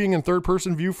person, you being in third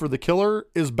person view for the killer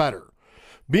is better.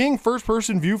 Being first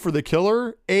person view for the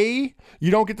killer, you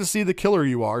don't get to see the killer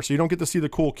you are, so you don't get to see the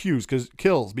cool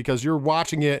kills because you're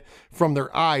watching it from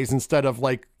their eyes instead of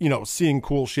seeing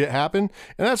cool shit happen.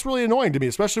 And that's really annoying to me,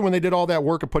 especially when they did all that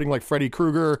work of putting like Freddy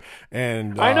Krueger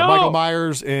and Michael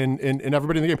Myers and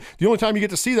everybody in the game. The only time you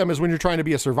get to see them is when you're trying to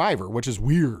be a survivor, which is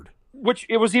weird. Which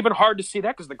it was even hard to see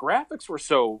that because the graphics were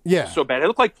so bad. It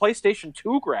looked like PlayStation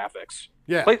 2 graphics.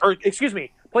 Yeah.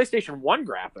 PlayStation 1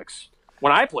 graphics.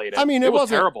 When I played it, I mean, it was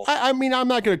terrible. I mean, I'm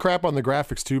not going to crap on the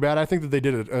graphics too bad. I think that they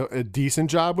did a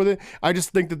decent job with it. I just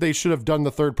think that they should have done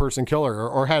the third-person killer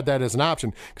or had that as an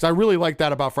option because I really like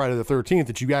that about Friday the 13th,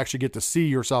 that you actually get to see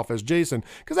yourself as Jason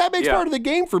because that makes part of the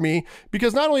game for me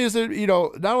because not only is it,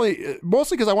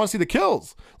 mostly because I want to see the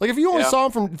kills. Like if you only saw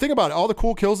them think about it, all the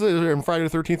cool kills that are in Friday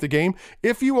the 13th, the game,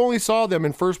 if you only saw them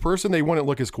in first person, they wouldn't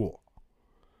look as cool.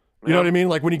 You know what I mean?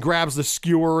 Like when he grabs the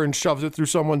skewer and shoves it through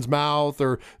someone's mouth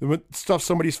or stuffs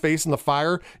somebody's face in the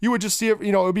fire, you would just see it,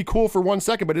 it would be cool for 1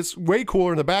 second, but it's way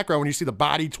cooler in the background when you see the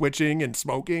body twitching and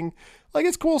smoking. Like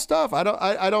it's cool stuff. I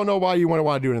don't know why you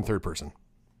want to do it in third person.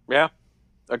 Yeah,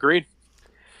 agreed.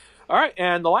 All right,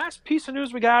 and the last piece of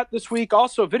news we got this week,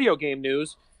 also video game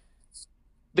news.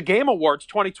 The Game Awards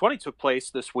 2020 took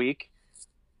place this week.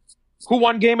 Who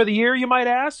won Game of the Year, you might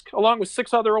ask, along with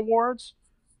 6 other awards?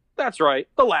 That's right.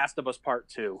 The Last of Us Part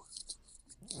 2.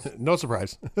 No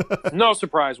surprise. No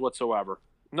surprise whatsoever.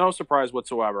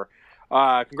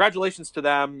 Congratulations to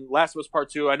them. Last of Us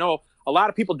Part 2. I know a lot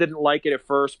of people didn't like it at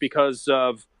first because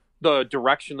of the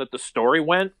direction that the story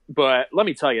went. But let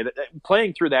me tell you,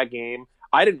 playing through that game,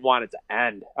 I didn't want it to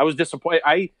end. I was disappointed.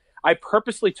 I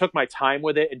purposely took my time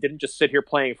with it and didn't just sit here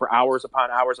playing for hours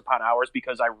upon hours upon hours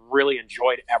because I really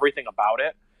enjoyed everything about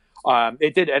it.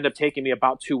 It did end up taking me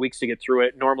about 2 weeks to get through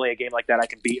it. Normally a game like that I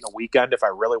can beat in a weekend if I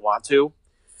really want to.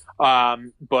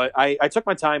 But I took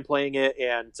my time playing it,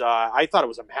 and I thought it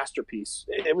was a masterpiece.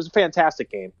 It was a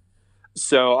fantastic game.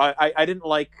 So I didn't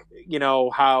like,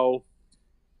 how...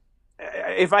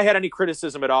 If I had any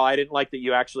criticism at all, I didn't like that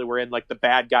you actually were in like the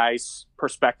bad guy's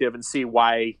perspective and see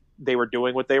why they were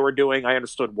doing what they were doing. I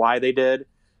understood why they did,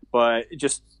 but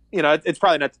just, it's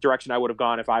probably not the direction I would have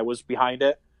gone if I was behind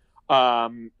it.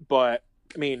 But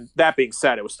I mean, that being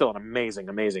said, it was still an amazing,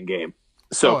 amazing game.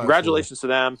 So congratulations to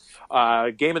them.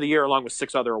 Game of the Year along with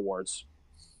 6 other awards.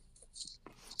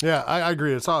 Yeah, I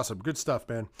agree. It's awesome. Good stuff,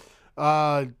 man.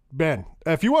 Ben,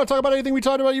 if you want to talk about anything we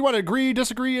talked about, you want to agree,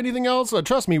 disagree, anything else,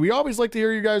 trust me, we always like to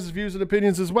hear you guys' views and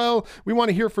opinions as well. We want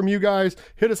to hear from you guys.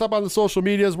 Hit us up on the social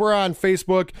medias. We're on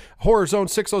Facebook, Horror Zone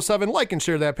 607. Like and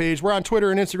share that page. We're on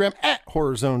Twitter and Instagram at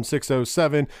Horror Zone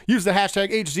 607. Use the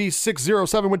hashtag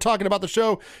HZ607 when talking about the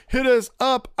show. Hit us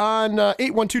up on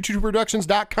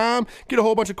 81222productions.com. Get a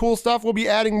whole bunch of cool stuff. We'll be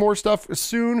adding more stuff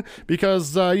soon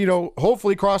because,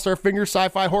 hopefully, cross our fingers,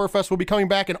 Sci-Fi Horror Fest will be coming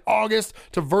back in August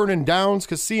to Vernon Downs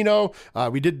Casino.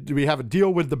 We have a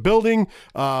deal with the building,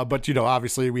 but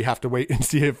obviously we have to wait and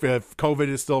see if COVID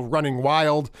is still running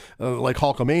wild, like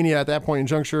Hulkamania at that point in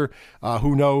juncture.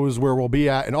 Who knows where we'll be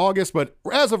at in August, but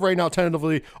as of right now,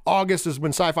 tentatively, August is when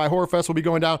Sci-Fi Horror Fest will be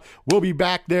going down. We'll be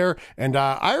back there, and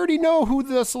I already know who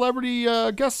the celebrity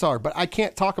guests are, but I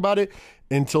can't talk about it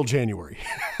until January.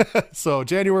 So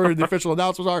January, the official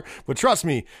announcements are, but trust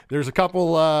me, there's a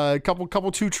couple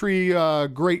Two Tree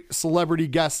great celebrity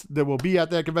guests that will be at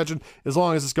that convention as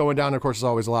long as it's going down. Of course, it's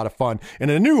always a lot of fun.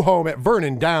 And a new home at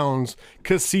Vernon Downs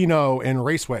Casino and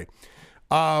Raceway.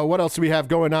 What else do we have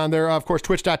going on there? Of course,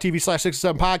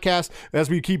 twitch.tv/607 podcast. As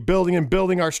we keep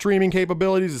building our streaming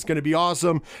capabilities, it's going to be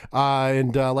awesome.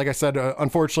 And like I said,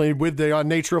 unfortunately, with the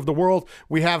nature of the world,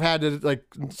 we have had to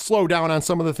slow down on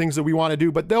some of the things that we want to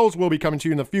do, but those will be coming to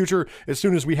you in the future as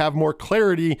soon as we have more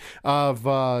clarity of,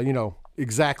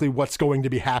 exactly what's going to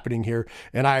be happening here.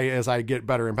 And as I get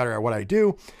better and better at what I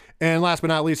do. And last but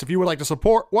not least, if you would like to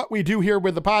support what we do here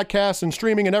with the podcast and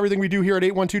streaming and everything we do here at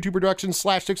 8122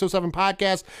 Productions/607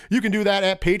 Podcast, you can do that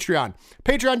at Patreon.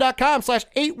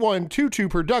 Patreon.com/8122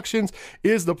 Productions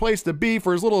is the place to be.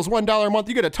 For as little as $1 a month,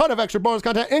 you get a ton of extra bonus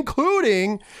content,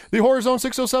 including the Horror Zone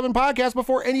 607 podcast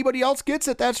before anybody else gets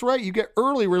it. That's right. You get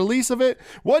early release of it.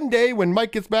 One day when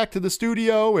Mike gets back to the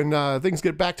studio and things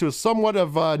get back to a somewhat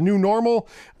of new normal,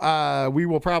 we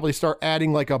will probably start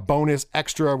adding like a bonus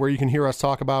extra where you can hear us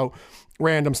talk about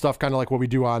random stuff, kind of like what we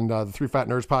do on the Three Fat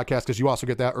Nerds podcast, because you also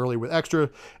get that early with extra.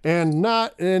 And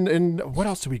what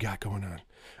else do we got going on?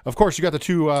 Of course, you got the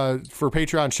two for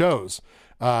Patreon shows.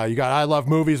 You got I Love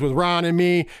Movies with Ron and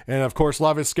me, and of course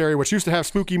Love is Scary, which used to have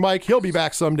Spooky Mike. He'll be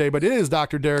back someday, but it is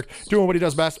Dr. Derek doing what he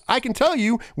does best. I can tell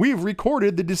you, we've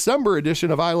recorded the December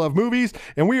edition of I Love Movies,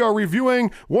 and we are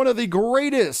reviewing one of the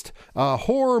greatest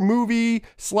horror movie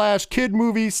 / kid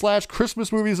movie /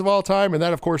 Christmas movies of all time, and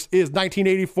that of course is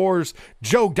 1984's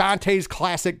Joe Dante's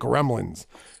classic Gremlins.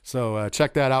 So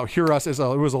check that out. Hear us. It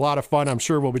was a lot of fun. I'm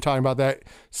sure we'll be talking about that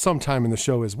sometime in the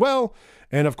show as well.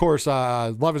 And of course,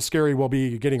 Love is Scary will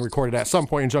be getting recorded at some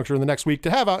point in juncture in the next week to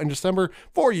have out in December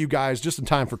for you guys, just in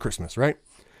time for Christmas, right?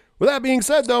 With that being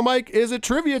said, though, Mike, is it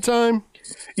trivia time?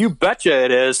 You betcha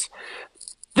it is.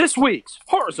 This week's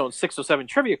Horror Zone 607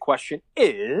 trivia question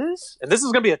is, and this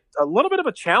is going to be a little bit of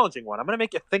a challenging one. I'm going to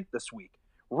make you think this week.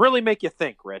 Really make you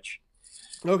think, Rich.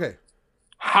 Okay.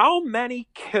 How many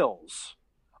kills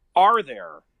are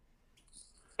there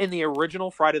in the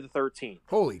original Friday the 13th?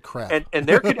 Holy crap. And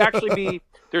there could actually be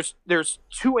there's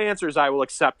two answers I will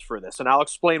accept for this, and I'll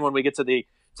explain when we get to the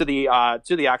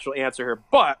actual answer here.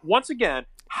 But once again,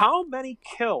 how many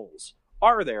kills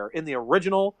are there in the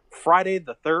original Friday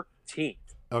the 13th?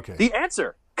 Okay. The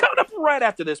answer coming up right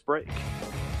after this break.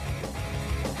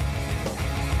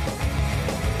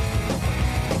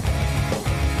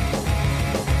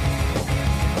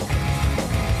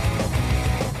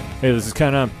 Hey, this is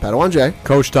Ken Padawan J.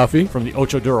 Coach Tuffy from the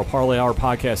Ocho Duro Parlay Hour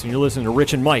podcast, and you're listening to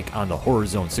Rich and Mike on the Horror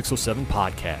Zone 607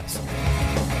 podcast.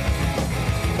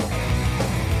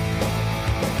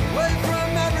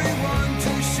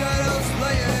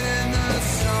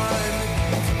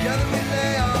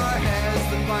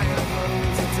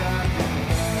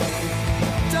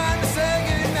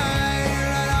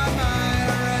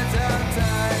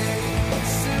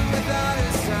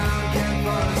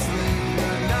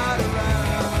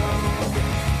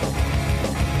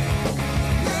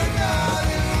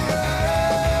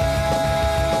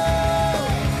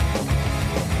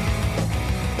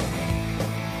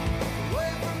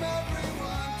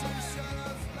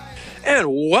 And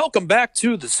welcome back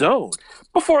to The Zone.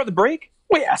 Before the break,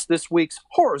 we asked this week's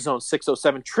Horror Zone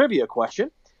 607 trivia question.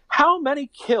 How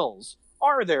many kills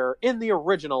are there in the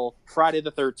original Friday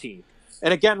the 13th?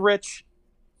 And again, Rich,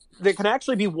 there can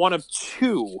actually be one of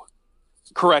two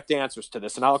correct answers to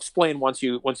this, and I'll explain once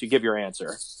you give your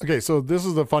answer. Okay, so this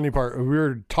is the funny part. We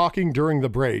were talking during the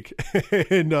break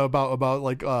and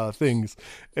about things,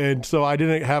 and so I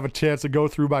didn't have a chance to go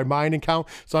through my mind and count.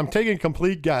 So I'm taking a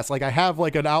complete guess. Like I have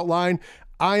like an outline.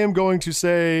 I am going to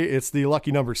say it's the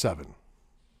lucky number 7.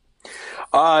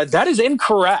 That is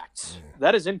incorrect.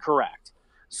 That is incorrect.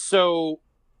 So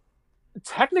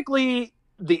technically,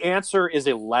 the answer is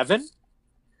 11.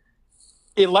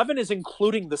 11 is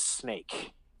including the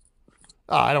snake.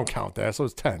 I don't count that, so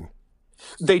it's 10.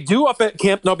 They do up at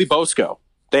Camp Novi Bosco.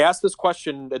 They asked this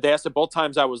question. They asked it both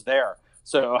times I was there.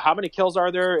 So how many kills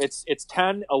are there? It's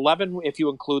 10, 11 if you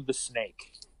include the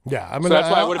snake. Yeah, I So mean, that's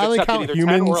why I would have only accepted count either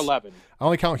humans. 10 or 11. I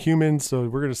only count humans, so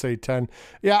we're going to say 10.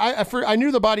 Yeah, I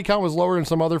knew the body count was lower in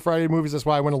some other Friday movies. That's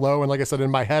why I went low. And like I said,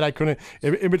 in my head, I couldn't.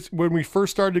 When we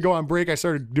first started to go on break, I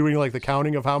started doing like the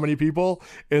counting of how many people.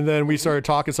 And then we started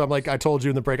talking. So I'm like, I told you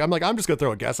in the break, I'm just going to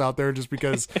throw a guess out there just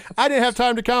because I didn't have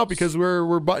time to count because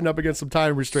we're butting up against some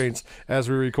time restraints as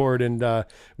we record. And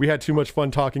we had too much fun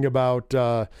talking about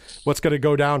what's going to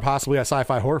go down possibly at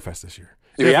Sci-Fi Horror Fest this year.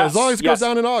 As long as it goes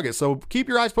down in August. So keep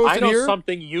your eyes posted here. I know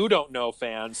something you don't know,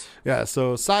 fans. Yeah,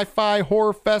 so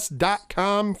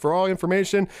sci-fi-horrorfest.com for all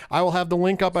information. I will have the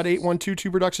link up at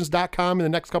 8122productions.com in the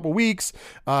next couple weeks.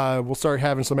 We'll start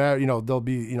having some, there'll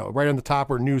be, right on the top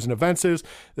where news and events is.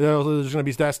 There's going to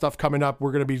be that stuff coming up.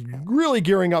 We're going to be really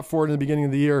gearing up for it in the beginning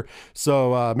of the year.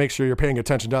 So make sure you're paying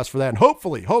attention to us for that. And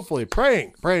hopefully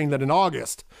praying that in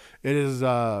August, it is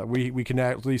we can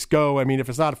at least go. I mean, if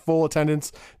it's not full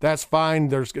attendance, that's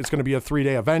fine. It's going to be a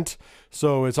 3-day event,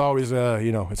 so it's always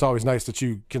it's always nice that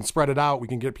you can spread it out. We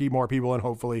can get more people in,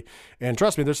 hopefully. And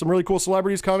trust me, there's some really cool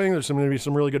celebrities coming. There's going to be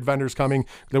some really good vendors coming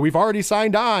that we've already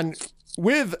signed on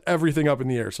with everything up in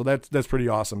the air. So that's pretty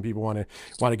awesome. People want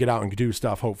to get out and do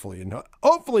stuff. Hopefully, and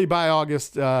hopefully by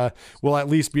August, we'll at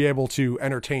least be able to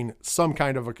entertain some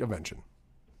kind of a convention.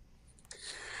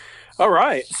 All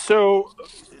right. So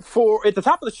at the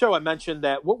top of the show, I mentioned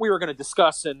that what we were going to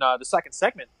discuss in the second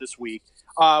segment this week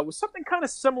was something kind of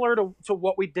similar to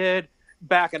what we did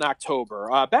back in October.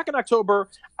 Back in October,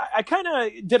 I kind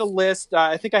of did a list.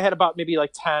 I think I had about maybe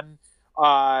like 10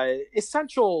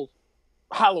 essential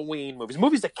Halloween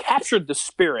movies that captured the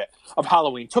spirit of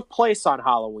Halloween, took place on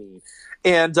Halloween.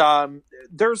 And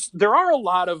there are a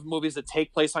lot of movies that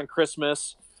take place on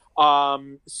Christmas.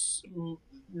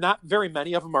 Not very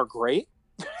many of them are great.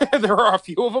 There are a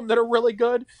few of them that are really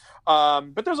good,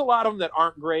 but there's a lot of them that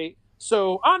aren't great.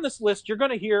 So on this list, you're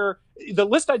going to hear the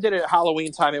list I did at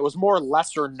Halloween time. It was more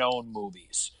lesser known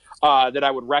movies that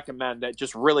I would recommend that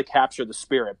just really capture the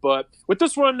spirit. But with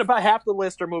this one, about half the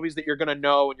list are movies that you're going to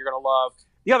know and you're going to love.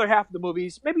 The other half of the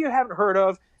movies, maybe you haven't heard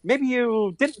of, maybe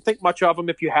you didn't think much of them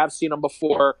if you have seen them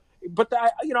before. But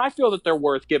I feel that they're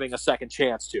worth giving a second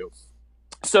chance to.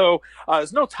 So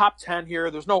there's no top 10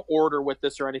 here. There's no order with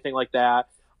this or anything like that.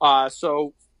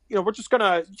 So we're just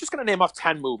gonna name off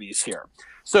 10 movies here.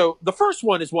 So the first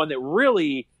one is one that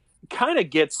really kind of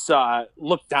gets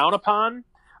looked down upon.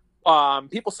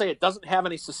 People say it doesn't have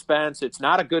any suspense. It's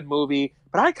not a good movie,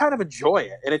 but I kind of enjoy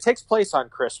it, and it takes place on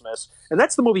Christmas. And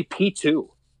that's the movie P2.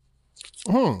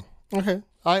 Okay.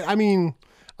 I mean,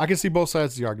 I can see both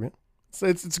sides of the argument.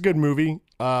 It's a good movie.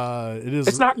 It is.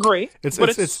 It's not great. It's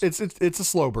a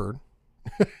slow burn.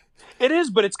 It is,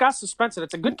 but it's got suspense and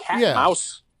it's a good cat and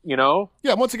mouse. Yeah.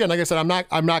 Once again, like I said,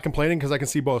 I'm not complaining because I can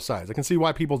see both sides. I can see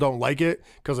why people don't like it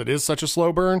because it is such a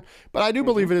slow burn. But I do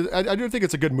believe it. I do think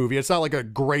it's a good movie. It's not like a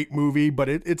great movie, but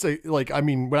it's a when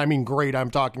I mean great, I'm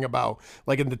talking about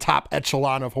like in the top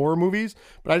echelon of horror movies.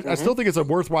 But I still think it's a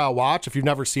worthwhile watch. If you've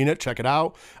never seen it, check it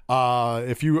out.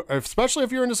 Especially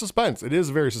if you're into suspense, it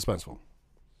is very suspenseful.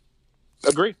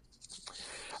 Agree.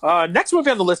 Next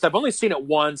movie on the list, I've only seen it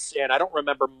once, and I don't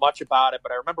remember much about it,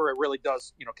 but I remember it really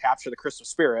does, capture the Christmas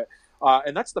spirit.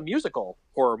 And that's the musical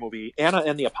horror movie, Anna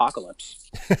and the Apocalypse.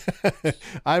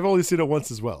 I've only seen it once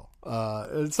as well.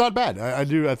 It's not bad.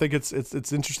 I think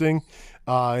it's interesting.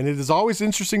 And it is always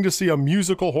interesting to see a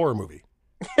musical horror movie.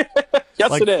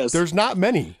 Yes, it is. There's not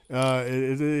many.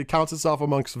 It counts itself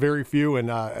amongst very few, and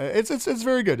it's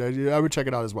very good. I would check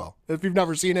it out as well if you've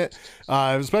never seen it,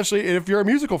 especially if you're a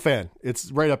musical fan.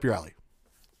 It's right up your alley.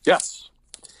 Yes.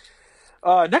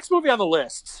 Next movie on the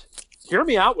list. Hear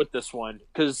me out with this one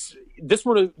because this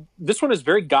one is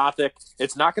very gothic.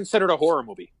 It's not considered a horror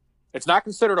movie. But I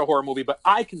consider it a horror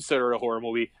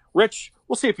movie. Rich,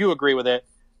 we'll see if you agree with it.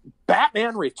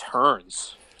 Batman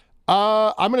Returns.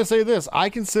 I'm going to say this. I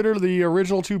consider the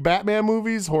original 2 Batman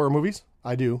movies horror movies.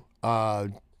 I do.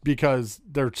 Because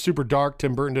they're super dark.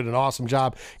 Tim Burton did an awesome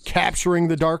job capturing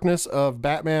the darkness of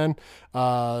Batman.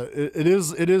 It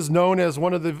is known as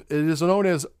one of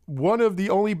the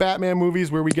only Batman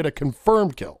movies where we get a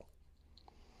confirmed kill.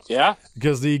 Yeah.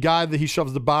 Because the guy that he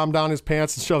shoves the bomb down his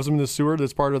pants and shoves him in the sewer,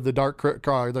 that's part of the dark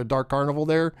carnival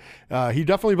there. He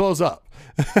definitely blows up.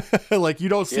 Like, you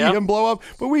don't see him blow up,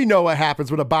 but we know what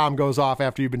happens when a bomb goes off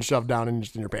after you've been shoved down in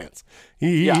your pants.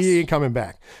 He ain't coming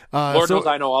back. Lord knows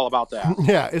I know all about that.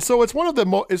 Yeah, so it's one of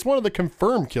the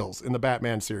confirmed kills in the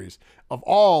Batman series of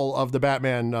all of the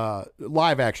Batman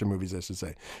live action movies, I should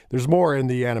say. There's more in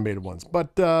the animated ones,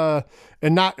 but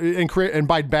and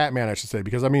by Batman, I should say,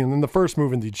 because I mean, in the first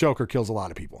movie, the Joker kills a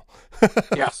lot of people.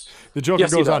 Yes, the Joker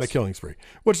goes on a killing spree,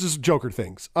 which is Joker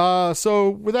things. So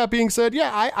with that being said,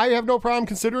 yeah, I have no problem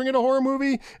considering it a horror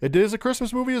movie. It is a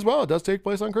Christmas movie as well. It does take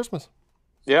place on Christmas.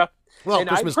 Yeah. Well, and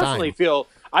Christmas I personally feel,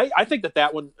 I think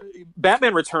that one,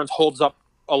 Batman Returns, holds up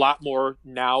a lot more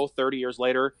now, 30 years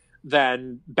later,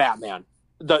 than Batman.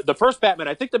 The first Batman,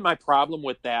 I think that my problem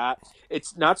with that,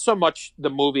 it's not so much the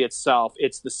movie itself,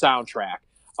 it's the soundtrack.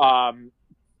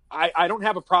 I don't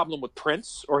have a problem with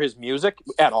Prince or his music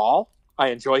at all. I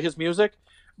enjoy his music,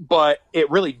 but it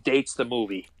really dates the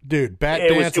movie. Dude,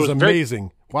 Dance is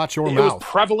amazing. Watch your mouth. It was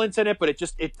prevalent in it, but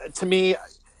to me,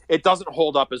 it doesn't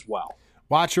hold up as well.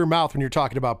 Watch your mouth when you're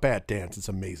talking about Bat Dance. It's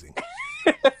amazing.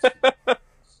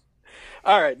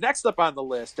 All right, next up on the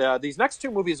list, these next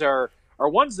two movies are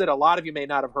ones that a lot of you may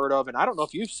not have heard of, and I don't know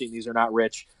if you've seen these or not,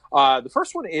 Rich. The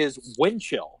first one is Wind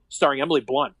Chill, starring Emily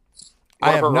Blunt.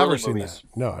 I have never seen that.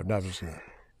 No, I've never seen that.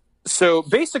 So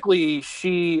basically,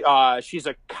 she's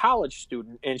a college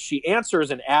student, and she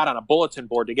answers an ad on a bulletin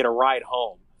board to get a ride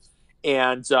home.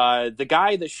 And the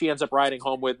guy that she ends up riding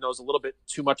home with knows a little bit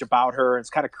too much about her, and it's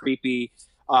kind of creepy.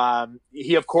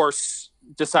 He, of course,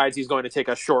 decides he's going to take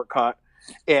a shortcut,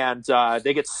 and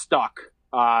they get stuck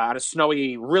on a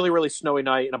snowy, really, really snowy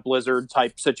night in a blizzard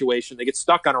type situation. They get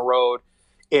stuck on a road,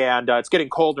 and it's getting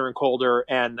colder and colder,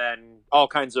 and then all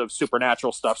kinds of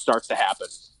supernatural stuff starts to happen.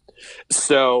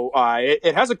 So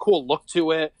it has a cool look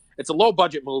to it. It's a low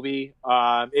budget movie.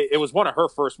 It was one of her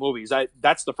first movies.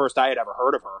 That's the first I had ever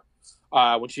heard of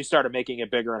her. When she started making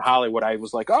it bigger in Hollywood, I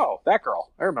was like, oh, that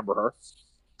girl. I remember her.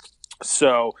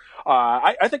 So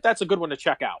I think that's a good one to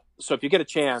check out. So if you get a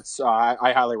chance,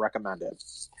 I highly recommend it.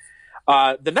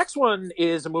 The next one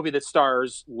is a movie that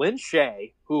stars Lynn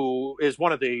Shay, who is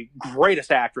one of the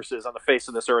greatest actresses on the face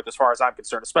of this earth, as far as I'm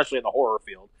concerned, especially in the horror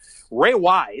field. Ray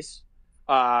Wise,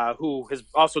 who has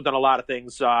also done a lot of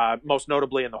things, most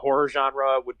notably in the horror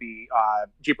genre, would be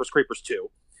Jeepers Creepers 2.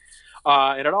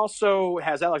 And it also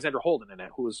has Alexandra Holden in it,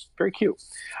 who is very cute.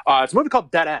 It's a movie called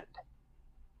Dead End.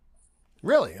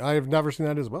 Really? I've never seen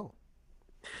that as well.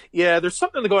 Yeah, there's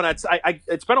something going on.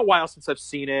 It's been a while since I've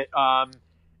seen it.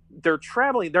 They're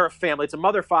traveling. They're a family. It's a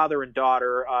mother, father, and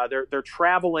daughter. They're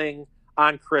traveling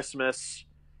on Christmas,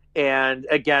 and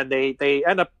again, they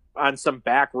end up on some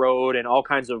back road, and all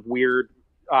kinds of weird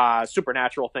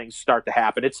supernatural things start to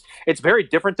happen. It's very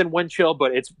different than Wind Chill,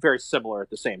 but it's very similar at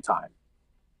the same time.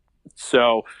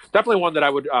 So definitely one that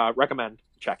I would recommend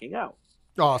checking out.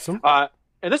 Awesome.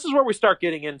 And this is where we start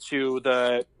getting into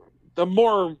the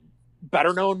more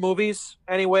better known movies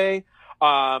anyway.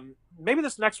 Maybe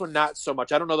this next one, not so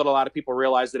much. I don't know that a lot of people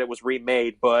realize that it was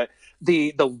remade, but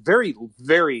the very,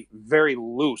 very, very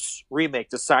loose remake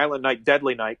to Silent Night,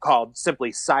 Deadly Night called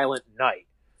simply Silent Night,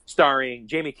 starring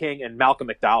Jamie King and Malcolm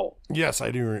McDowell. Yes,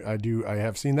 I do. I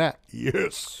have seen that.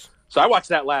 Yes. So I watched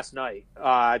that last night.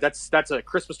 That's a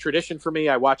Christmas tradition for me.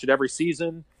 I watch it every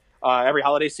season, every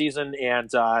holiday season,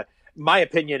 and my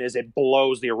opinion is it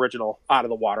blows the original out of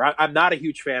the water. I'm not a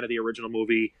huge fan of the original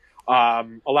movie. A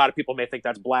lot of people may think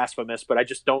that's blasphemous, but I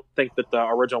just don't think that the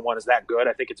original one is that good.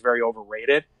 I think it's very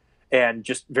overrated and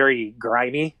just very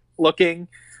grimy looking.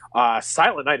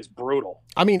 Silent Night is brutal.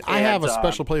 I mean, I have a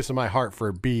special place in my heart for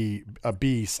a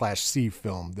B/C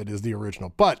film that is the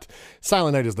original, but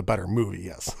Silent Night is the better movie.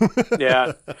 Yes.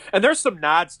 Yeah, and there's some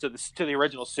nods to the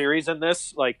original series in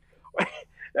this. Like,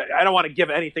 I don't want to give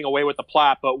anything away with the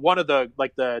plot, but one of the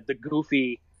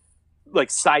goofy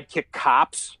sidekick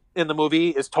cops in the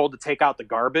movie is told to take out the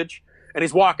garbage, and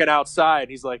he's walking outside.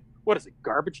 He's like, "What is it,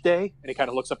 garbage day?" And he kind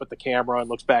of looks up at the camera and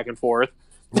looks back and forth.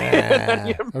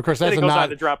 Of course, that's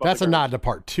a nod to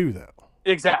part 2, though.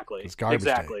 Exactly. It's garbage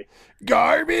exactly. Day.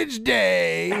 Garbage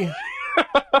day.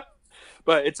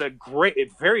 But it's a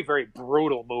very, very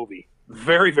brutal movie.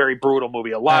 Very, very brutal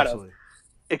movie. A lot of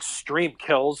extreme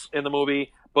kills in the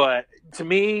movie. But to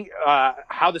me,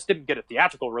 how this didn't get a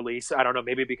theatrical release, I don't know,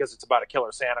 maybe because it's about a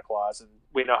killer Santa Claus, and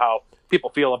we know how people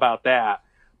feel about that.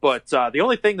 But the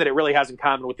only thing that it really has in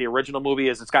common with the original movie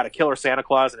is it's got a killer Santa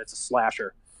Claus and it's a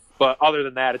slasher. But other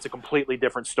than that, it's a completely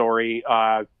different story,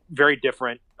 very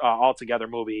different altogether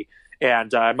movie.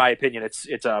 And in my opinion,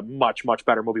 it's a much, much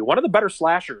better movie. One of the better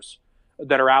slashers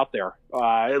that are out there,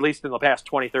 at least in the past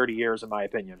 20, 30 years, in my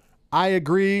opinion. I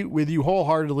agree with you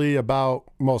wholeheartedly about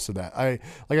most of that.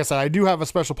 Like I said, I do have a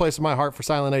special place in my heart for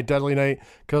Silent Night, Deadly Night,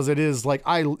 because it is like,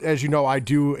 as you know, I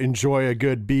do enjoy a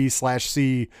good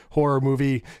B/C horror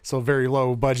movie. So very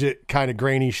low budget, kind of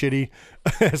grainy, shitty,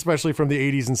 especially from the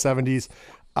 80s and 70s.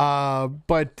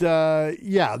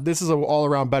 Yeah, this is an all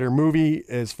around better movie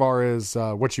as far as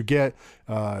what you get.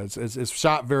 It's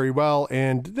shot very well,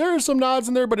 and there are some nods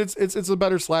in there, but it's a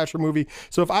better slasher movie.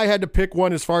 So if I had to pick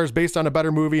one as far as based on a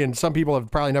better movie, and some people have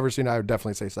probably never seen it, I would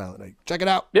definitely say Silent Night. Check it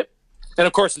out. Yep. And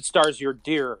of course, it stars your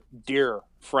dear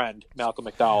friend Malcolm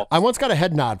McDowell. I once got a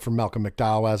head nod from Malcolm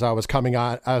McDowell as I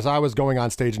was going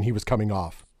on stage and he was coming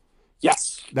off.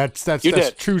 Yes, that's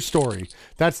did. True story.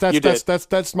 That's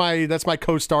my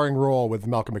co-starring role with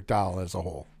Malcolm McDowell as a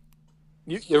whole.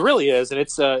 It really is, and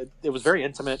it was very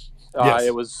intimate. Yes.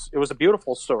 It was a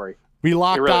beautiful story. We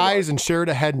locked really eyes and shared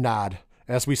a head nod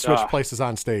as we switched places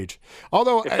on stage.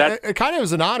 Although it kind of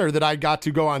was an honor that I got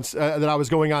to go on that I was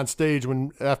going on stage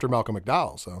after Malcolm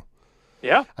McDowell. So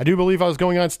yeah, I do believe I was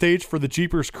going on stage for the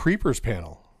Jeepers Creepers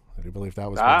panel. I do believe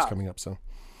that was what was coming up. So.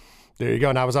 There you go.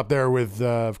 And I was up there with,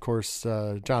 of course,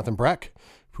 Jonathan Breck,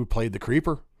 who played the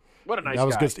Creeper. What a nice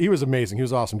guy. Good. He was amazing. He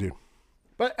was an awesome dude.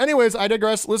 But anyways, I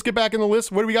digress. Let's get back in the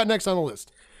list. What do we got next on the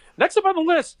list? Next up on the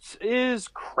list is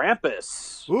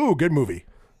Krampus. Ooh, good movie.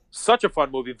 Such a fun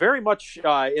movie. Very much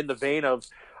in the vein of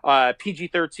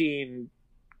PG-13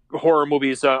 horror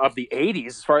movies of the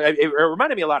 80s. It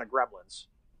reminded me a lot of Gremlins.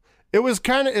 It was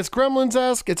it's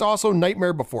Gremlins-esque. It's also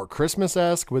Nightmare Before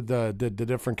Christmas-esque with the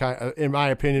different kind, in my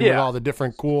opinion, with all the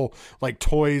different cool like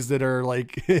toys that are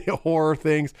like horror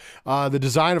things. The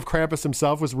design of Krampus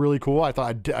himself was really cool. I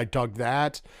thought I dug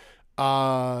that.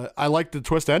 I liked the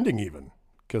twist ending even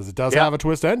because it does have a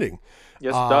twist ending.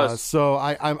 Yes, it does. So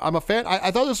I'm a fan. I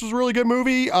thought this was a really good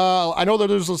movie. I know that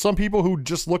there's some people who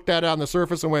just looked at it on the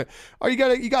surface and went, "Oh, you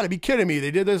got to be kidding me! They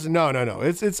did this." No.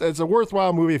 It's a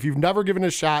worthwhile movie. If you've never given it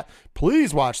a shot,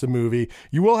 please watch the movie.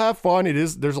 You will have fun.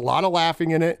 There's a lot of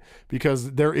laughing in it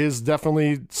because there is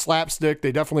definitely slapstick.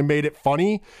 They definitely made it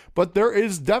funny, but there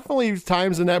is definitely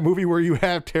times in that movie where you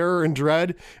have terror and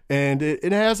dread, and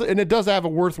it does have a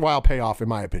worthwhile payoff in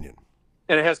my opinion.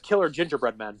 And it has killer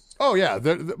gingerbread men. Oh yeah,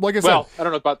 like I said. Well, I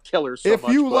don't know about killers. If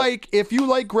you like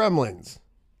Gremlins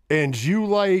and you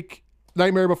like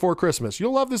Nightmare Before Christmas,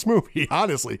 you'll love this movie.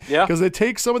 Honestly, because it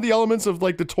takes some of the elements of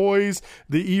like the toys,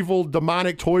 the evil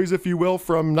demonic toys, if you will,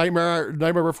 from Nightmare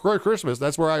Before Christmas.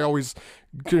 That's where I always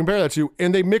compare that to,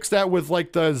 and they mix that with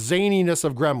like the zaniness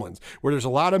of Gremlins, where there's a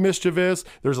lot of mischievous,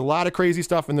 there's a lot of crazy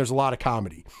stuff, and there's a lot of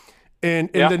comedy.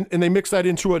 And they mix that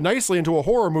nicely into a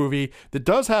horror movie that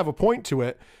does have a point to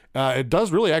it. It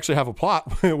does really actually have a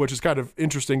plot, which is kind of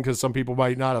interesting because some people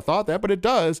might not have thought that, but it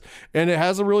does, and it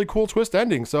has a really cool twist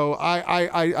ending. So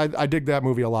I dig that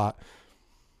movie a lot.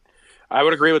 I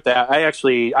would agree with that. I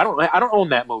don't own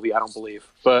that movie. I don't believe,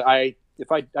 but I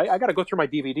got to go through my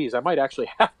DVDs. I might actually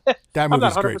have it. That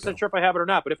movie's I'm not 100% sure if I have it or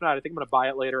not, but if not, I think I'm going to buy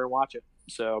it later and watch it.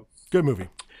 So good movie,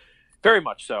 very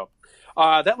much so.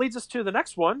 That leads us to the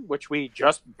next one, which we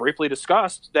just briefly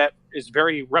discussed, that is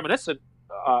very reminiscent.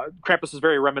 Krampus is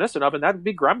very reminiscent of, and that would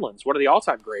be Gremlins, one of the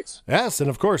all-time greats. Yes, and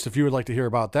of course, if you would like to hear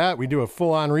about that, we do a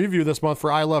full-on review this month for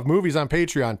I Love Movies on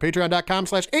Patreon.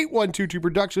 Patreon.com/8122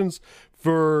 Productions.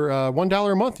 For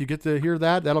 $1 a month, you get to hear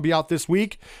that. That'll be out this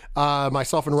week.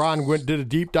 Myself and Ron did a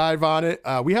deep dive on it.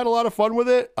 We had a lot of fun with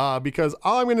it because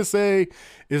all I'm going to say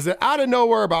is that out of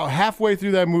nowhere, about halfway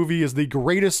through that movie is the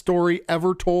greatest story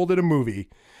ever told in a movie,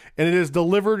 and it is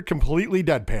delivered completely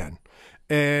deadpan.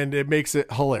 And it makes it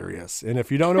hilarious. And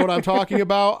if you don't know what I'm talking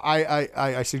about,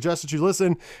 I suggest that you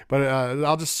listen. But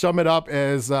I'll just sum it up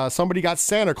as somebody got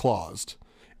Santa Claused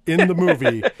in the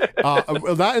movie.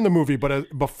 Not in the movie,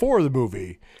 but before the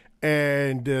movie.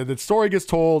 And the story gets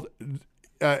told.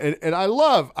 And I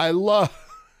love as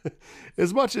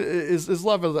much as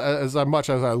much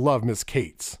as I love Miss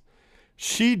Cates.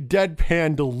 She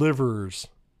deadpan delivers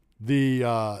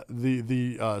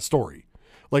the story.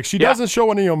 Like she doesn't show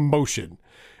any emotion.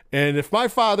 And if my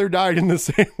father died in the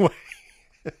same way,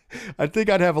 I think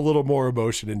I'd have a little more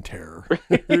emotion and terror.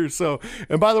 So,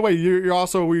 and by the way, you're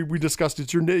also, we discussed it.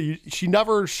 She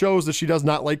never shows that she does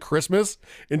not like Christmas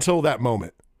until that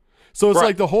moment. So it's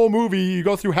like the whole movie, you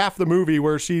go through half the movie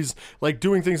where she's like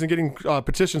doing things and getting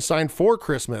petitions signed for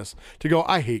Christmas to go,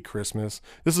 I hate Christmas.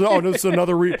 This is this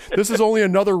is only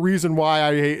another reason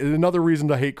why another reason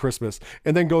to hate Christmas.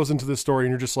 And then goes into this story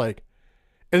and you're just like,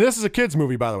 and this is a kid's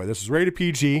movie, by the way. This is rated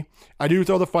PG. I do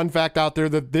throw the fun fact out there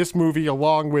that this movie,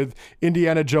 along with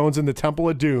Indiana Jones and the Temple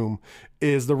of Doom,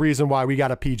 is the reason why we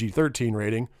got a PG-13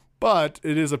 rating. But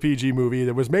it is a PG movie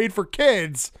that was made for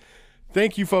kids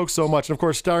Thank you folks so much. And of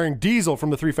course, starring Diesel from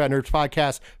the Three Fat Nerds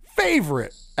podcast,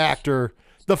 favorite actor,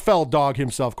 the Feld dog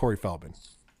himself, Corey Feldman.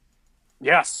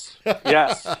 Yes.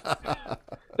 Yes.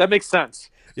 That makes sense.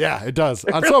 Yeah, it does.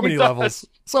 It On really so many does. levels.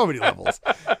 So many levels.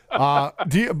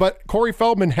 But Corey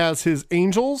Feldman has his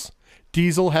angels.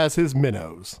 Diesel has his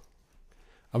minnows.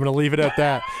 I'm going to leave it at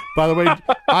that. By the way,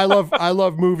 I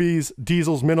love movies.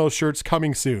 Diesel's minnow shirts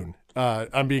coming soon.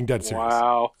 I'm being dead serious.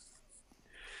 Wow.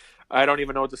 I don't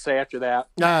even know what to say after that.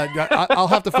 I'll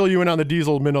have to fill you in on the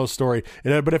Diesel minnow story.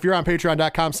 But if you're on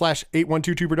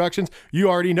patreon.com/8122 productions, you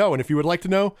already know. And if you would like to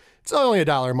know, it's only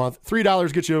 $1 a month.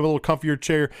 $3 gets you a little comfier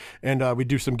chair. And we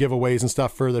do some giveaways and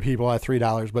stuff for the people at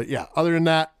 $3. But yeah, other than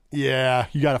that, yeah,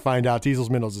 you got to find out. Diesel's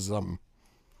minnows is something.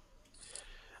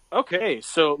 Okay,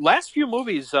 so last few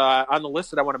movies on the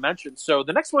list that I want to mention. So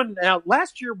the next one, now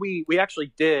last year we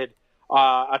actually did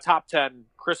a top 10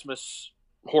 Christmas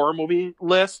horror movie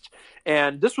list,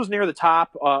 and this was near the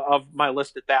top of my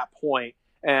list at that point,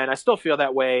 and I still feel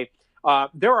that way.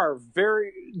 There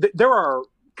are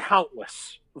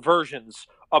countless versions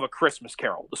of A Christmas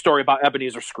Carol, the story about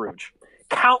Ebenezer Scrooge.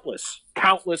 Countless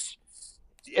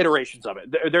iterations of it.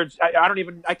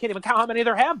 I can't even count how many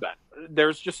there have been.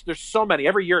 There's so many.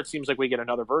 Every year it seems like we get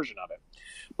another version of it.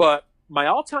 But my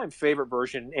all-time favorite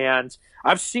version, and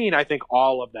I've seen I think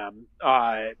all of them,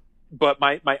 but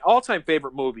my all-time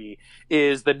favorite movie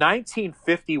is the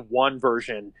 1951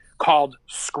 version called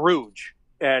Scrooge,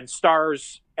 and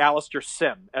stars Alistair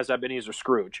Sim as Ebenezer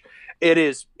Scrooge. It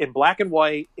is in black and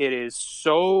white. It is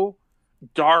so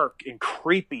dark and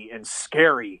creepy and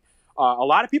scary. A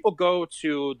lot of people go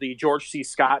to the George C.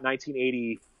 Scott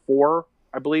 1984,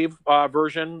 I believe,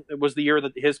 version. It was the year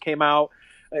that his came out.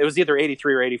 It was either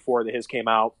 83 or 84 that his came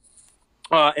out.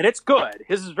 And it's good.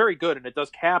 His is very good, and it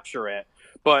does capture it.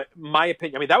 But my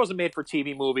opinion, I mean, that was a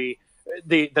made-for-TV movie.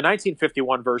 The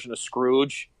 1951 version of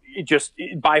Scrooge, just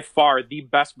by far the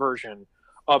best version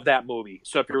of that movie.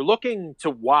 So if you're looking to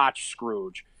watch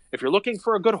Scrooge, if you're looking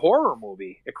for a good horror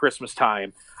movie at Christmas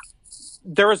time,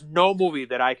 there is no movie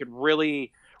that I could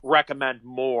really recommend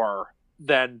more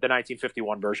than the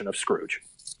 1951 version of Scrooge.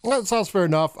 Well, that sounds fair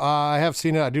enough. I have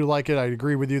seen it. I do like it. I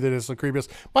agree with you that it's the creepiest.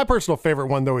 My personal favorite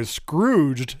one, though, is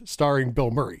Scrooged, starring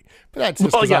Bill Murray. But that's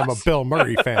just because I'm a Bill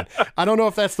Murray fan. I don't know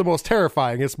if that's the most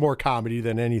terrifying. It's more comedy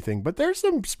than anything. But there's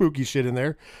some spooky shit in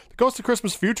there. The Ghost of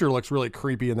Christmas Future looks really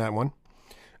creepy in that one.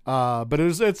 But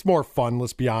it's more fun,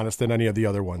 let's be honest, than any of the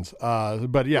other ones.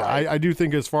 But yeah, right. I do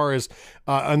think as far as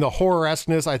on the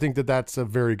horror-esqueness, I think that's a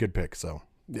very good pick. So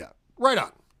yeah, right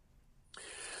on.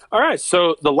 All right,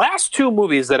 so the last two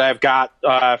movies that I've got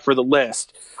for the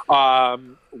list,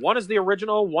 one is the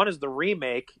original, one is the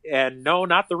remake, and no,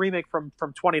 not the remake from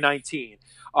 2019.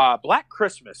 Black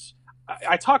Christmas.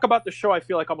 I talk about the show, I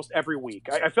feel like, almost every week.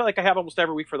 I feel like I have almost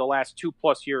every week for the last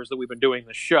 2+ years that we've been doing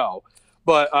the show.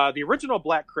 But the original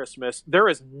Black Christmas, there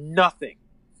is nothing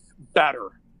better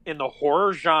in the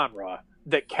horror genre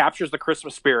that captures the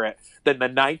Christmas spirit than the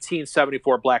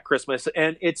 1974 Black Christmas.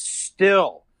 And it's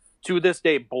still, to this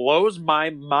day, blows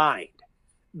my mind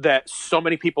that so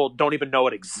many people don't even know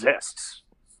it exists.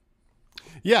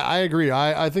 Yeah, I agree.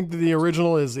 I think that the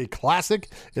original is a classic.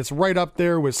 It's right up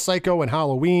there with Psycho and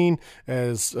Halloween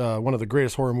as one of the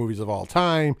greatest horror movies of all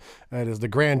time. It is the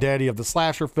granddaddy of the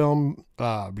slasher film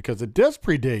because it does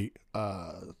predate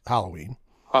Halloween.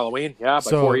 Halloween, yeah,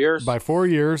 by 4 years. By 4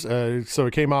 years. So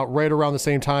it came out right around the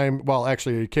same time. Well,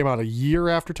 actually, it came out a year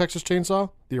after Texas Chainsaw,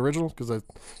 the original, because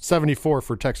 74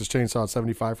 for Texas Chainsaw and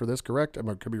 75 for this, correct? I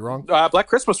could be wrong. Black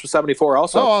Christmas was 74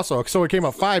 also. Oh, also. So it came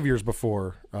out 5 years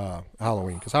before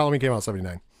Halloween, because Halloween came out in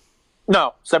 79.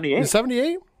 No, 78.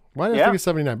 78? Why did I think it's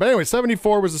 79? But anyway,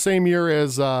 74 was the same year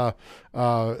as Texas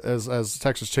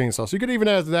Chainsaw. So you could even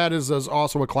add that as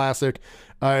also a classic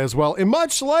as well. And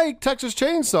much like Texas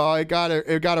Chainsaw,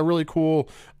 it got a really cool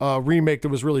remake that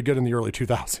was really good in the early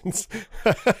 2000s.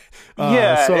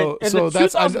 Yeah, so the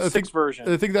that's 2006 version.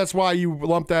 I think that's why you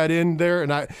lump that in there.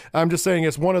 And I'm just saying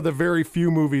it's one of the very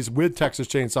few movies with Texas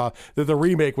Chainsaw that the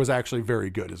remake was actually very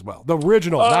good as well. The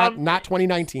original, not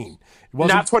 2019.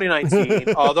 Not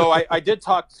 2019. Although I did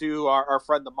talk to our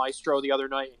friend the Maestro the other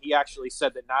night, and he actually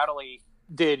said that not only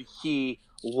did he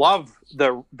love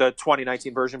the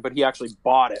 2019 version, but he actually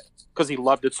bought it because he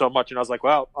loved it so much. And I was like,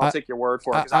 well, I'll take your word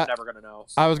for it because I'm never going to know.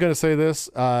 I was going to say this.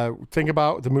 Think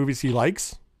about the movies he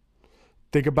likes.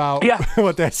 Think about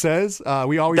what that says.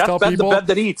 We always tell people the bed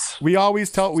that eats. We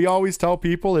always tell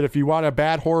people that if you want a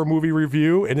bad horror movie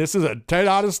review, and this is a dead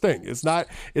honest thing,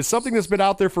 it's something that's been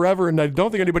out there forever, and I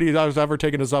don't think anybody has ever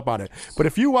taken us up on it. But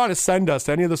if you want to send us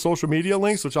any of the social media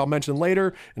links, which I'll mention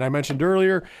later, and I mentioned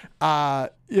earlier,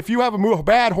 if you have a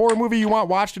bad horror movie you want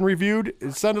watched and reviewed,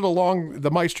 send it along. The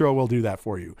Maestro will do that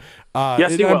for you.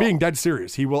 Yes, he will. I'm being dead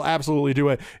serious. He will absolutely do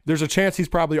it. There's a chance he's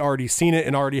probably already seen it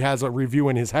and already has a review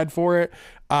in his head for it.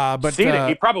 But seen it.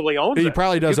 He probably owns it. He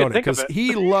probably does own it because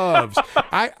he loves.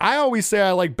 I always say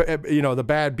I like the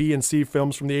bad B and C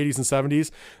films from the 80s and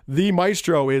 70s. The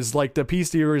Maestro is like the piece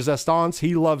de resistance.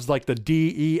 He loves like the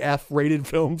D, E, F rated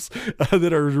films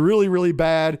that are really, really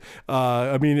bad.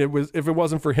 I mean, if it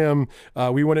wasn't for him,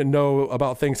 we wouldn't know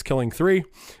about Thanksgiving 3,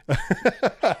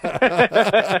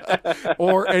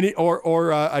 or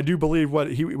I do believe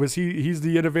he's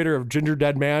the innovator of Ginger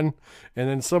Dead Man, and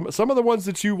then some of the ones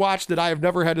that you watch that I have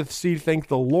never had to see. Thank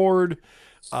the Lord,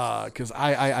 because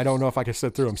I don't know if I can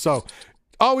sit through them. So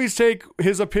always take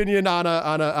his opinion on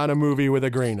a movie with a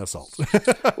grain of salt.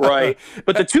 Right.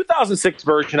 But the 2006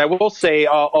 version, I will say,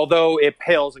 although it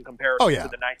pales in comparison to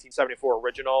the 1974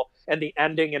 original, and the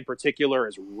ending in particular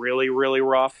is really, really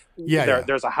rough.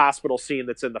 There's a hospital scene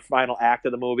that's in the final act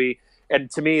of the movie. And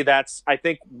to me, that's, I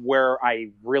think, where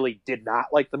I really did not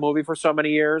like the movie for so many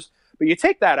years. But you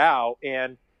take that out,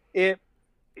 and it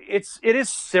is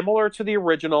similar to the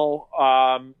original.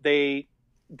 They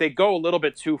go a little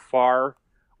bit too far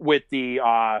with the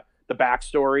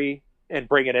backstory and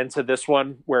bring it into this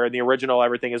one, where in the original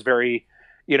everything is very,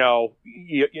 you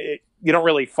don't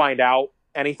really find out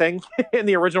anything in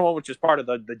the original one, which is part of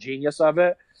the genius of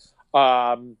it.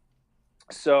 But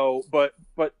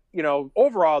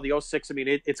overall the 06, I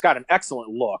mean, it's got an excellent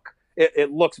look.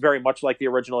 It looks very much like the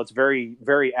original. It's very,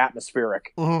 very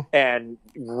atmospheric and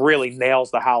really nails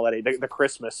the holiday, the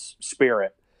Christmas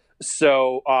spirit.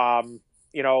 So, a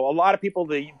lot of people,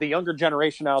 the younger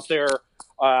generation out there,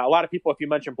 a lot of people, if you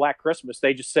mention Black Christmas,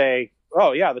 they just say,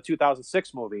 oh, yeah, the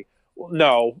 2006 movie. Well,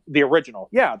 no, the original.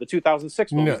 Yeah, the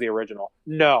 2006 movie is the original.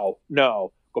 No.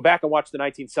 Go back and watch the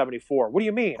 1974. What do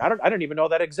you mean? I didn't even know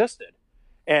that existed.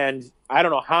 And I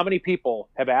don't know how many people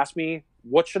have asked me,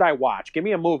 what should I watch? Give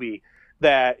me a movie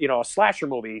that, a slasher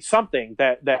movie, something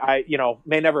that I,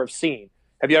 may never have seen.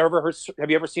 Have you ever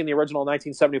seen the original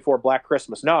 1974 Black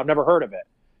Christmas? No, I've never heard of it.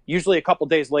 Usually a couple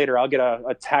days later, I'll get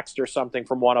a text or something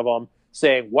from one of them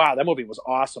saying, wow, that movie was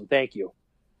awesome. Thank you.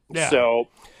 Yeah. So,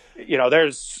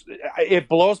 it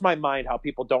blows my mind how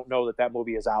people don't know that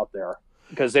movie is out there,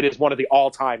 because it is one of the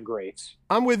all-time greats.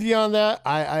 I'm with you on that.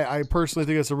 I personally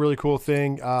think it's a really cool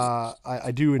thing.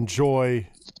 I do enjoy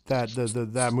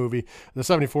that movie. The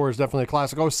 74 is definitely a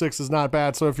classic. 06 is not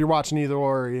bad. So if you're watching either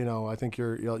or, I think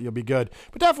you'll be good.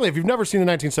 But definitely, if you've never seen the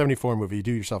 1974 movie,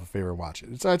 do yourself a favor and watch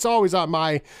it. It's always on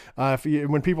my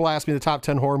when people ask me the top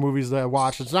 10 horror movies that I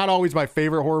watch, it's not always my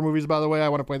favorite horror movies, by the way. I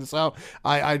want to point this out.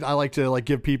 I like to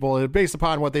give people, based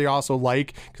upon what they also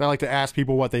like, because I like to ask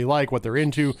people what they like, what they're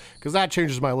into, because that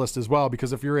changes my list as well.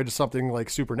 Because if you're into something like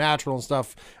supernatural and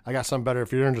stuff, I got something better.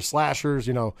 If you're into slashers,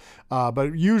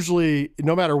 but usually,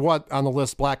 no matter what on the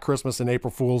list, Black Christmas and April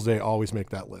Fool's Day always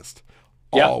make that list.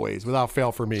 Yep. Always, without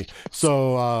fail for me.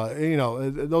 So,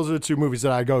 those are the two movies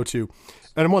that I go to.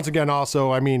 And once again,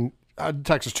 also, I mean,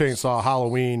 Texas Chainsaw,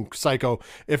 Halloween, Psycho.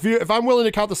 If I'm willing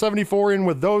to count the 74 in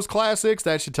with those classics,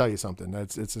 that should tell you something.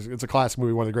 It's a classic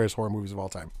movie, one of the greatest horror movies of all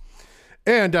time.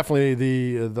 And definitely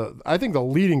I think the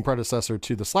leading predecessor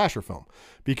to the slasher film,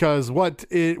 because what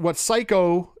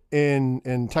Psycho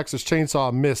in Texas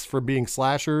Chainsaw missed for being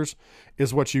slashers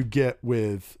is what you get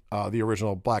with the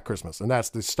original Black Christmas, and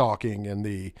that's the stalking and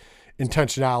the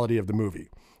intentionality of the movie.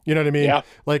 You know what I mean? Yeah.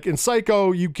 Like in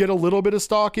Psycho, you get a little bit of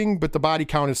stalking, but the body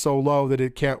count is so low that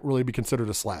it can't really be considered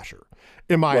a slasher,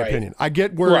 in my opinion. I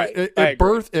get where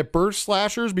it births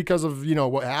slashers because of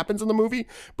what happens in the movie,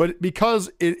 but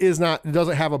because it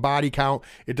doesn't have a body count,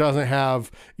 it doesn't have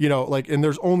and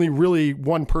there's only really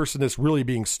one person that's really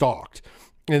being stalked.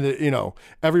 And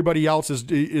everybody else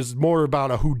is more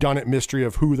about a whodunit mystery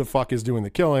of who the fuck is doing the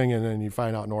killing, and then you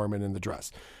find out Norman in the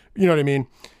dress. You know what I mean?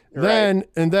 Then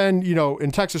in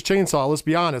Texas Chainsaw, let's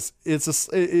be honest,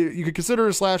 you could consider it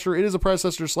a slasher. It is a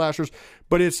predecessor to slashers,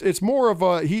 but it's more of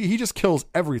a he just kills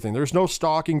everything. There's no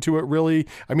stalking to it, really.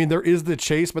 I mean, there is the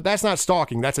chase, but that's not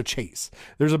stalking. That's a chase.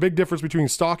 There's a big difference between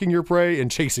stalking your prey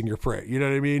and chasing your prey. You know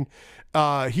what I mean?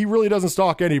 He really doesn't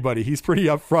stalk anybody. He's pretty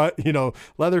upfront.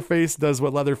 Leatherface does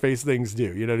what Leatherface things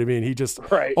do. You know what I mean? He just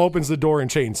opens the door and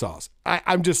chainsaws.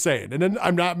 I'm just saying. And then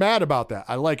I'm not mad about that.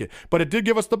 I like it. But it did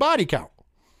give us the body count.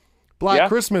 Black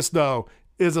Christmas, though,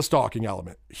 is a stalking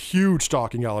element. Huge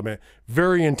stalking element.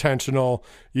 Very intentional.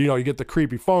 You get the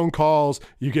creepy phone calls.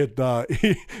 You get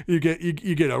you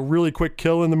get a really quick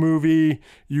kill in the movie.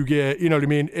 You get, you know what I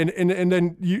mean? And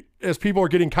then as people are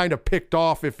getting kind of picked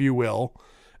off, if you will,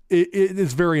 it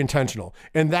is very intentional,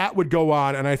 and that would go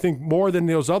on, and I think more than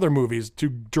those other movies, to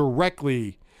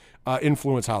directly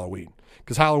influence Halloween,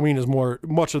 because Halloween is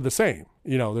much of the same.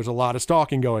 You know, there's a lot of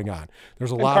stalking going on.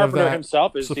 There's a lot Carpenter of that.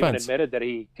 himself has even admitted that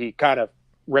he kind of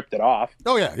ripped it off.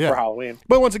 Oh yeah, for Halloween.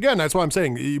 But once again, that's what I'm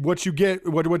saying. What you get,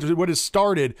 what is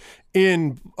started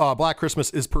in Black Christmas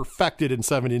is perfected in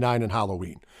 '79 and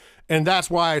Halloween. And that's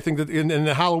why I think that in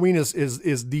Halloween is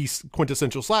the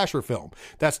quintessential slasher film.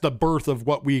 That's the birth of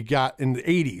what we got in the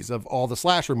 80s of all the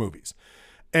slasher movies.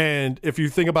 And if you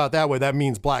think about it that way, that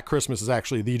means Black Christmas is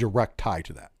actually the direct tie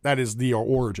to that. That is the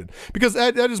origin. Because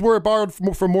that is where it borrowed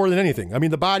from more than anything. I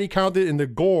mean, the body count and the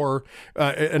gore,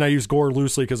 and I use gore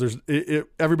loosely because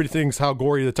everybody thinks how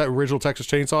gory the original Texas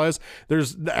Chainsaw is.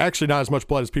 There's actually not as much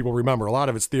blood as people remember. A lot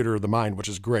of it's theater of the mind, which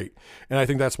is great. And I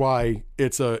think that's why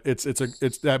it's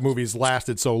that movie's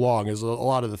lasted so long, is a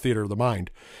lot of the theater of the mind.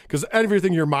 Because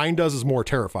everything your mind does is more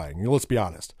terrifying. Let's be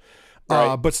honest.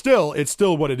 Right. But still, it's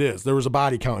still what it is. There was a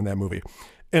body count in that movie.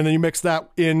 And then you mix that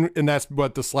in, and that's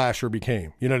what the slasher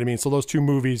became. You know what I mean? So those two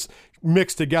movies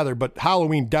mixed together, but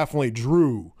Halloween definitely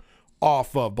drew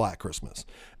off of Black Christmas.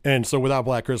 And so without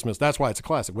Black Christmas, that's why it's a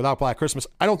classic. Without Black Christmas,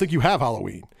 I don't think you have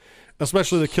Halloween,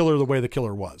 especially the killer the way the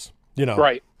killer was. You know?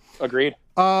 Right. Agreed.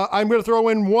 I'm going to throw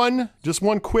in one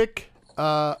quick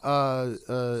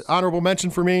honorable mention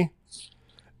for me.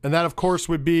 And that, of course,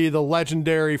 would be the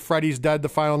legendary Freddy's Dead, The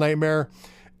Final Nightmare.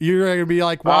 You're going to be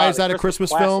like, why is that a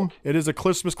Christmas film? It is a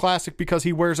Christmas classic because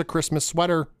he wears a Christmas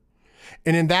sweater.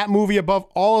 And in that movie, above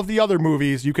all of the other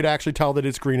movies, you could actually tell that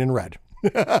it's green and red.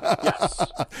 Yes.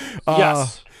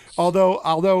 Yes.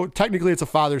 Although technically it's a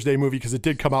Father's Day movie because it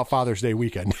did come out Father's Day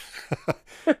weekend.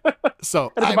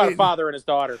 So it's about a father and his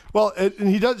daughter. Well, and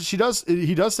he does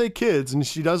say kids, and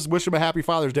she does wish him a happy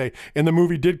Father's Day, and the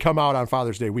movie did come out on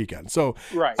Father's Day weekend. So,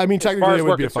 right. I mean, technically it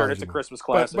would be a Father's Day. It's a Christmas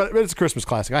classic. But it's a Christmas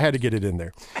classic. I had to get it in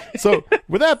there. So,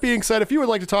 with that being said, if you would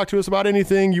like to talk to us about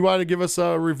anything, you want to give us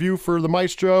a review for the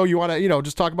Maestro, you want to,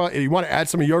 just talk about, you want to add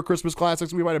some of your Christmas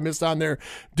classics we might have missed on there,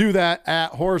 do that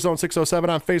at Horror Zone 607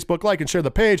 on Facebook. Like and share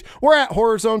the page. We're at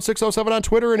Horror Zone 607 on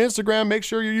Twitter and Instagram. Make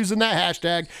sure you're using that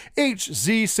hashtag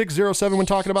HZ607 when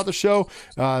talking about the show.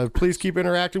 Please keep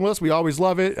interacting with us. We always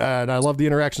love it, and I love the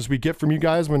interactions we get from you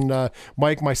guys when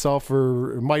Mike, myself,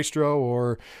 or Maestro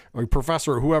or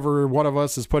Professor or whoever one of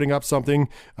us is putting up something.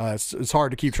 It's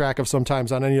hard to keep track of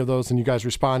sometimes on any of those, and you guys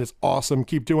respond. It's awesome.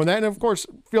 Keep doing that, and of course,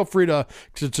 feel free to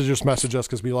just message us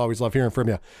because we always love hearing from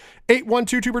you.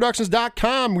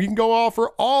 8122productions.com. We can go all for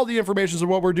all the information of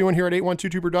what we're doing here at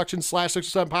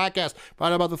 8122productions/607 podcast.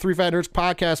 Find out about the Three Fat Nerds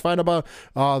podcast. Find out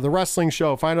about the wrestling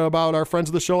show. Find out about our friends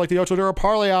of the show like the Ocho Duro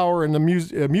Parlay Hour and the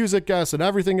music guests and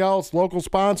everything else, local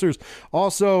sponsors.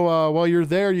 Also, while you're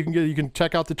there, you can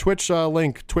check out the Twitch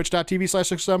link,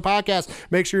 twitch.tv/607 podcast.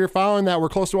 Make sure you're following that. We're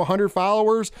close to 100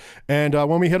 followers, and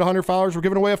when we hit 100 followers, we're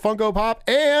giving away a Funko Pop,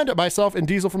 and myself and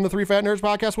Diesel from the Three Fat Nerds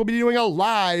podcast will be doing a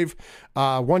live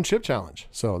one chip challenge.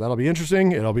 So that'll be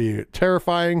interesting. It'll be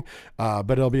terrifying,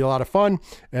 but it'll be a lot of fun.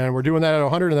 And we're doing that at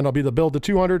 100, and then it'll be the build to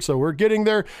 200. So we're getting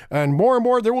there, and more.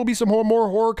 There will be some more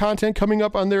horror content coming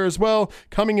up on there as well,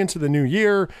 coming into the new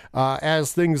year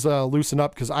as things loosen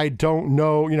up. Because I don't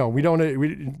know,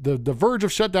 the verge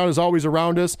of shutdown is always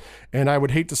around us, and I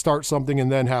would hate to start something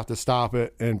and then have to stop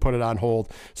it and put it on hold.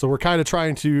 So we're kind of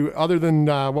trying to, other than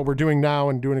what we're doing now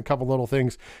and doing a couple little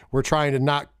things, we're trying to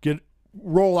not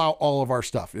roll out all of our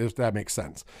stuff, if that makes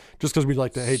sense, just because we'd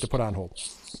hate to put on hold.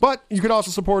 But you can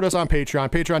also support us on Patreon,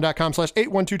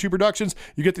 patreon.com/8122productions.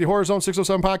 You get the Horror Zone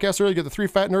 607 podcast early, you get the Three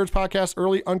Fat Nerds podcast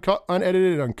early, uncut,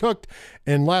 unedited, and uncooked.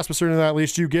 And last but certainly not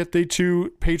least, you get the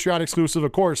 2 Patreon exclusive,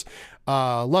 of course.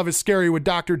 Love is Scary with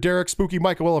Dr. Derek. Spooky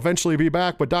Michael will eventually be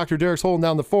back, but Dr. Derek's holding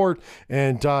down the fort.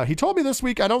 And he told me this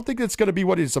week, I don't think it's going to be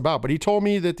what it's about, but he told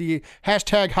me that the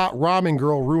hashtag hot ramen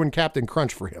girl ruined Captain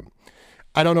Crunch for him.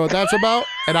 I don't know what that's about,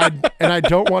 and I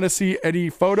don't want to see any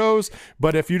photos,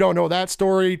 but if you don't know that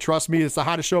story, trust me, it's the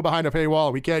hottest show behind a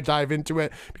paywall. We can't dive into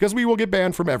it because we will get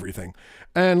banned from everything.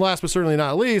 And last but certainly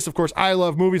not least, of course, I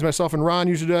love movies. Myself and Ron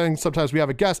usually do, and sometimes we have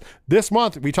a guest. This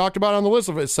month, we talked about on the list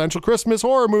of essential Christmas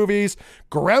horror movies,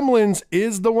 Gremlins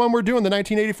is the one we're doing, the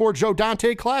 1984 Joe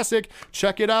Dante classic.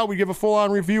 Check it out. We give a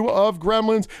full-on review of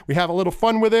Gremlins. We have a little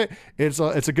fun with it. It's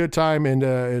a good time, and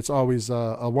it's always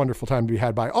a wonderful time to be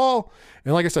had by all.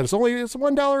 And like I said, it's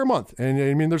 $1 a month. And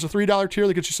I mean, there's a $3 tier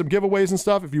that gets you some giveaways and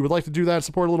stuff. If you would like to do that,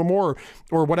 support a little more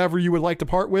or whatever you would like to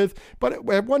part with. But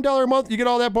at $1 a month, you get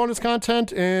all that bonus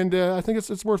content. And I think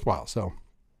it's worthwhile. So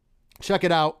check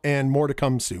it out, and more to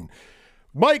come soon.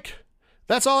 Mike,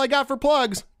 that's all I got for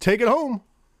plugs. Take it home.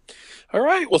 All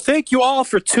right. Well, thank you all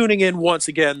for tuning in once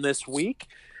again this week.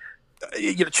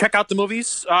 check out the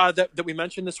movies that we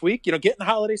mentioned this week. Get in the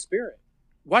holiday spirit.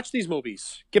 Watch these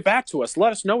movies. Get back to us.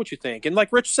 Let us know what you think. And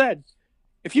like Rich said,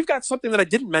 if you've got something that I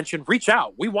didn't mention, reach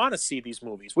out. We want to see these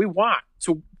movies. We want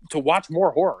to watch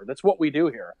more horror. That's what we do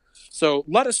here. So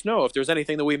let us know if there's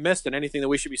anything that we missed and anything that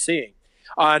we should be seeing.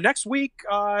 Next week,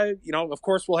 of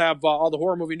course, we'll have all the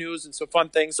horror movie news and some fun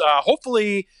things.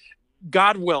 Hopefully,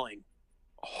 God willing,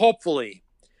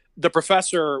 the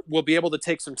professor will be able to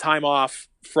take some time off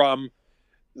from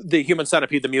the Human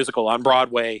Centipede, the musical on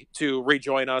Broadway, to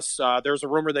rejoin us. There's a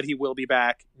rumor that he will be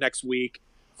back next week.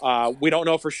 We don't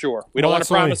know for sure. We don't want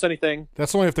to promise anything.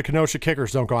 That's only if the Kenosha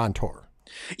Kickers don't go on tour.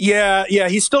 Yeah.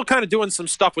 He's still kind of doing some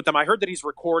stuff with them. I heard that he's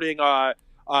recording,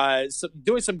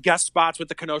 doing some guest spots with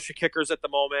the Kenosha Kickers at the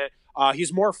moment.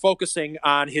 He's more focusing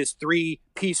on his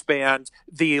 3-piece band,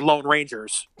 the Lone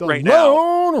Rangers, right now.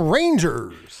 Lone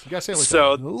Rangers. You gotta say it like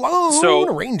that.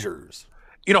 Lone Rangers.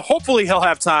 Hopefully he'll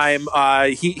have time.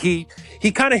 He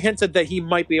kind of hinted that he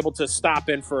might be able to stop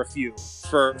in for a few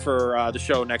for the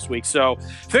show next week. So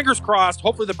fingers crossed.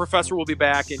 Hopefully the professor will be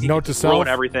back and he can ruin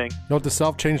everything. Note to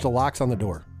self: change the locks on the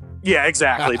door. Yeah,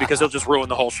 exactly, because he'll just ruin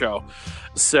the whole show.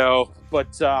 So,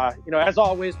 but as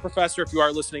always, Professor, if you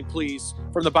are listening, please,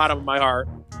 from the bottom of my heart,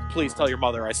 please tell your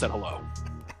mother I said hello.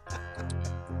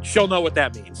 She'll know what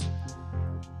that means.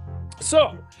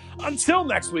 So, until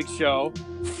next week's show,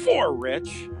 for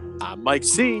Rich, I'm Mike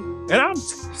C, and I'm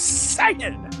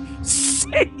saying,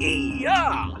 see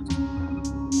ya!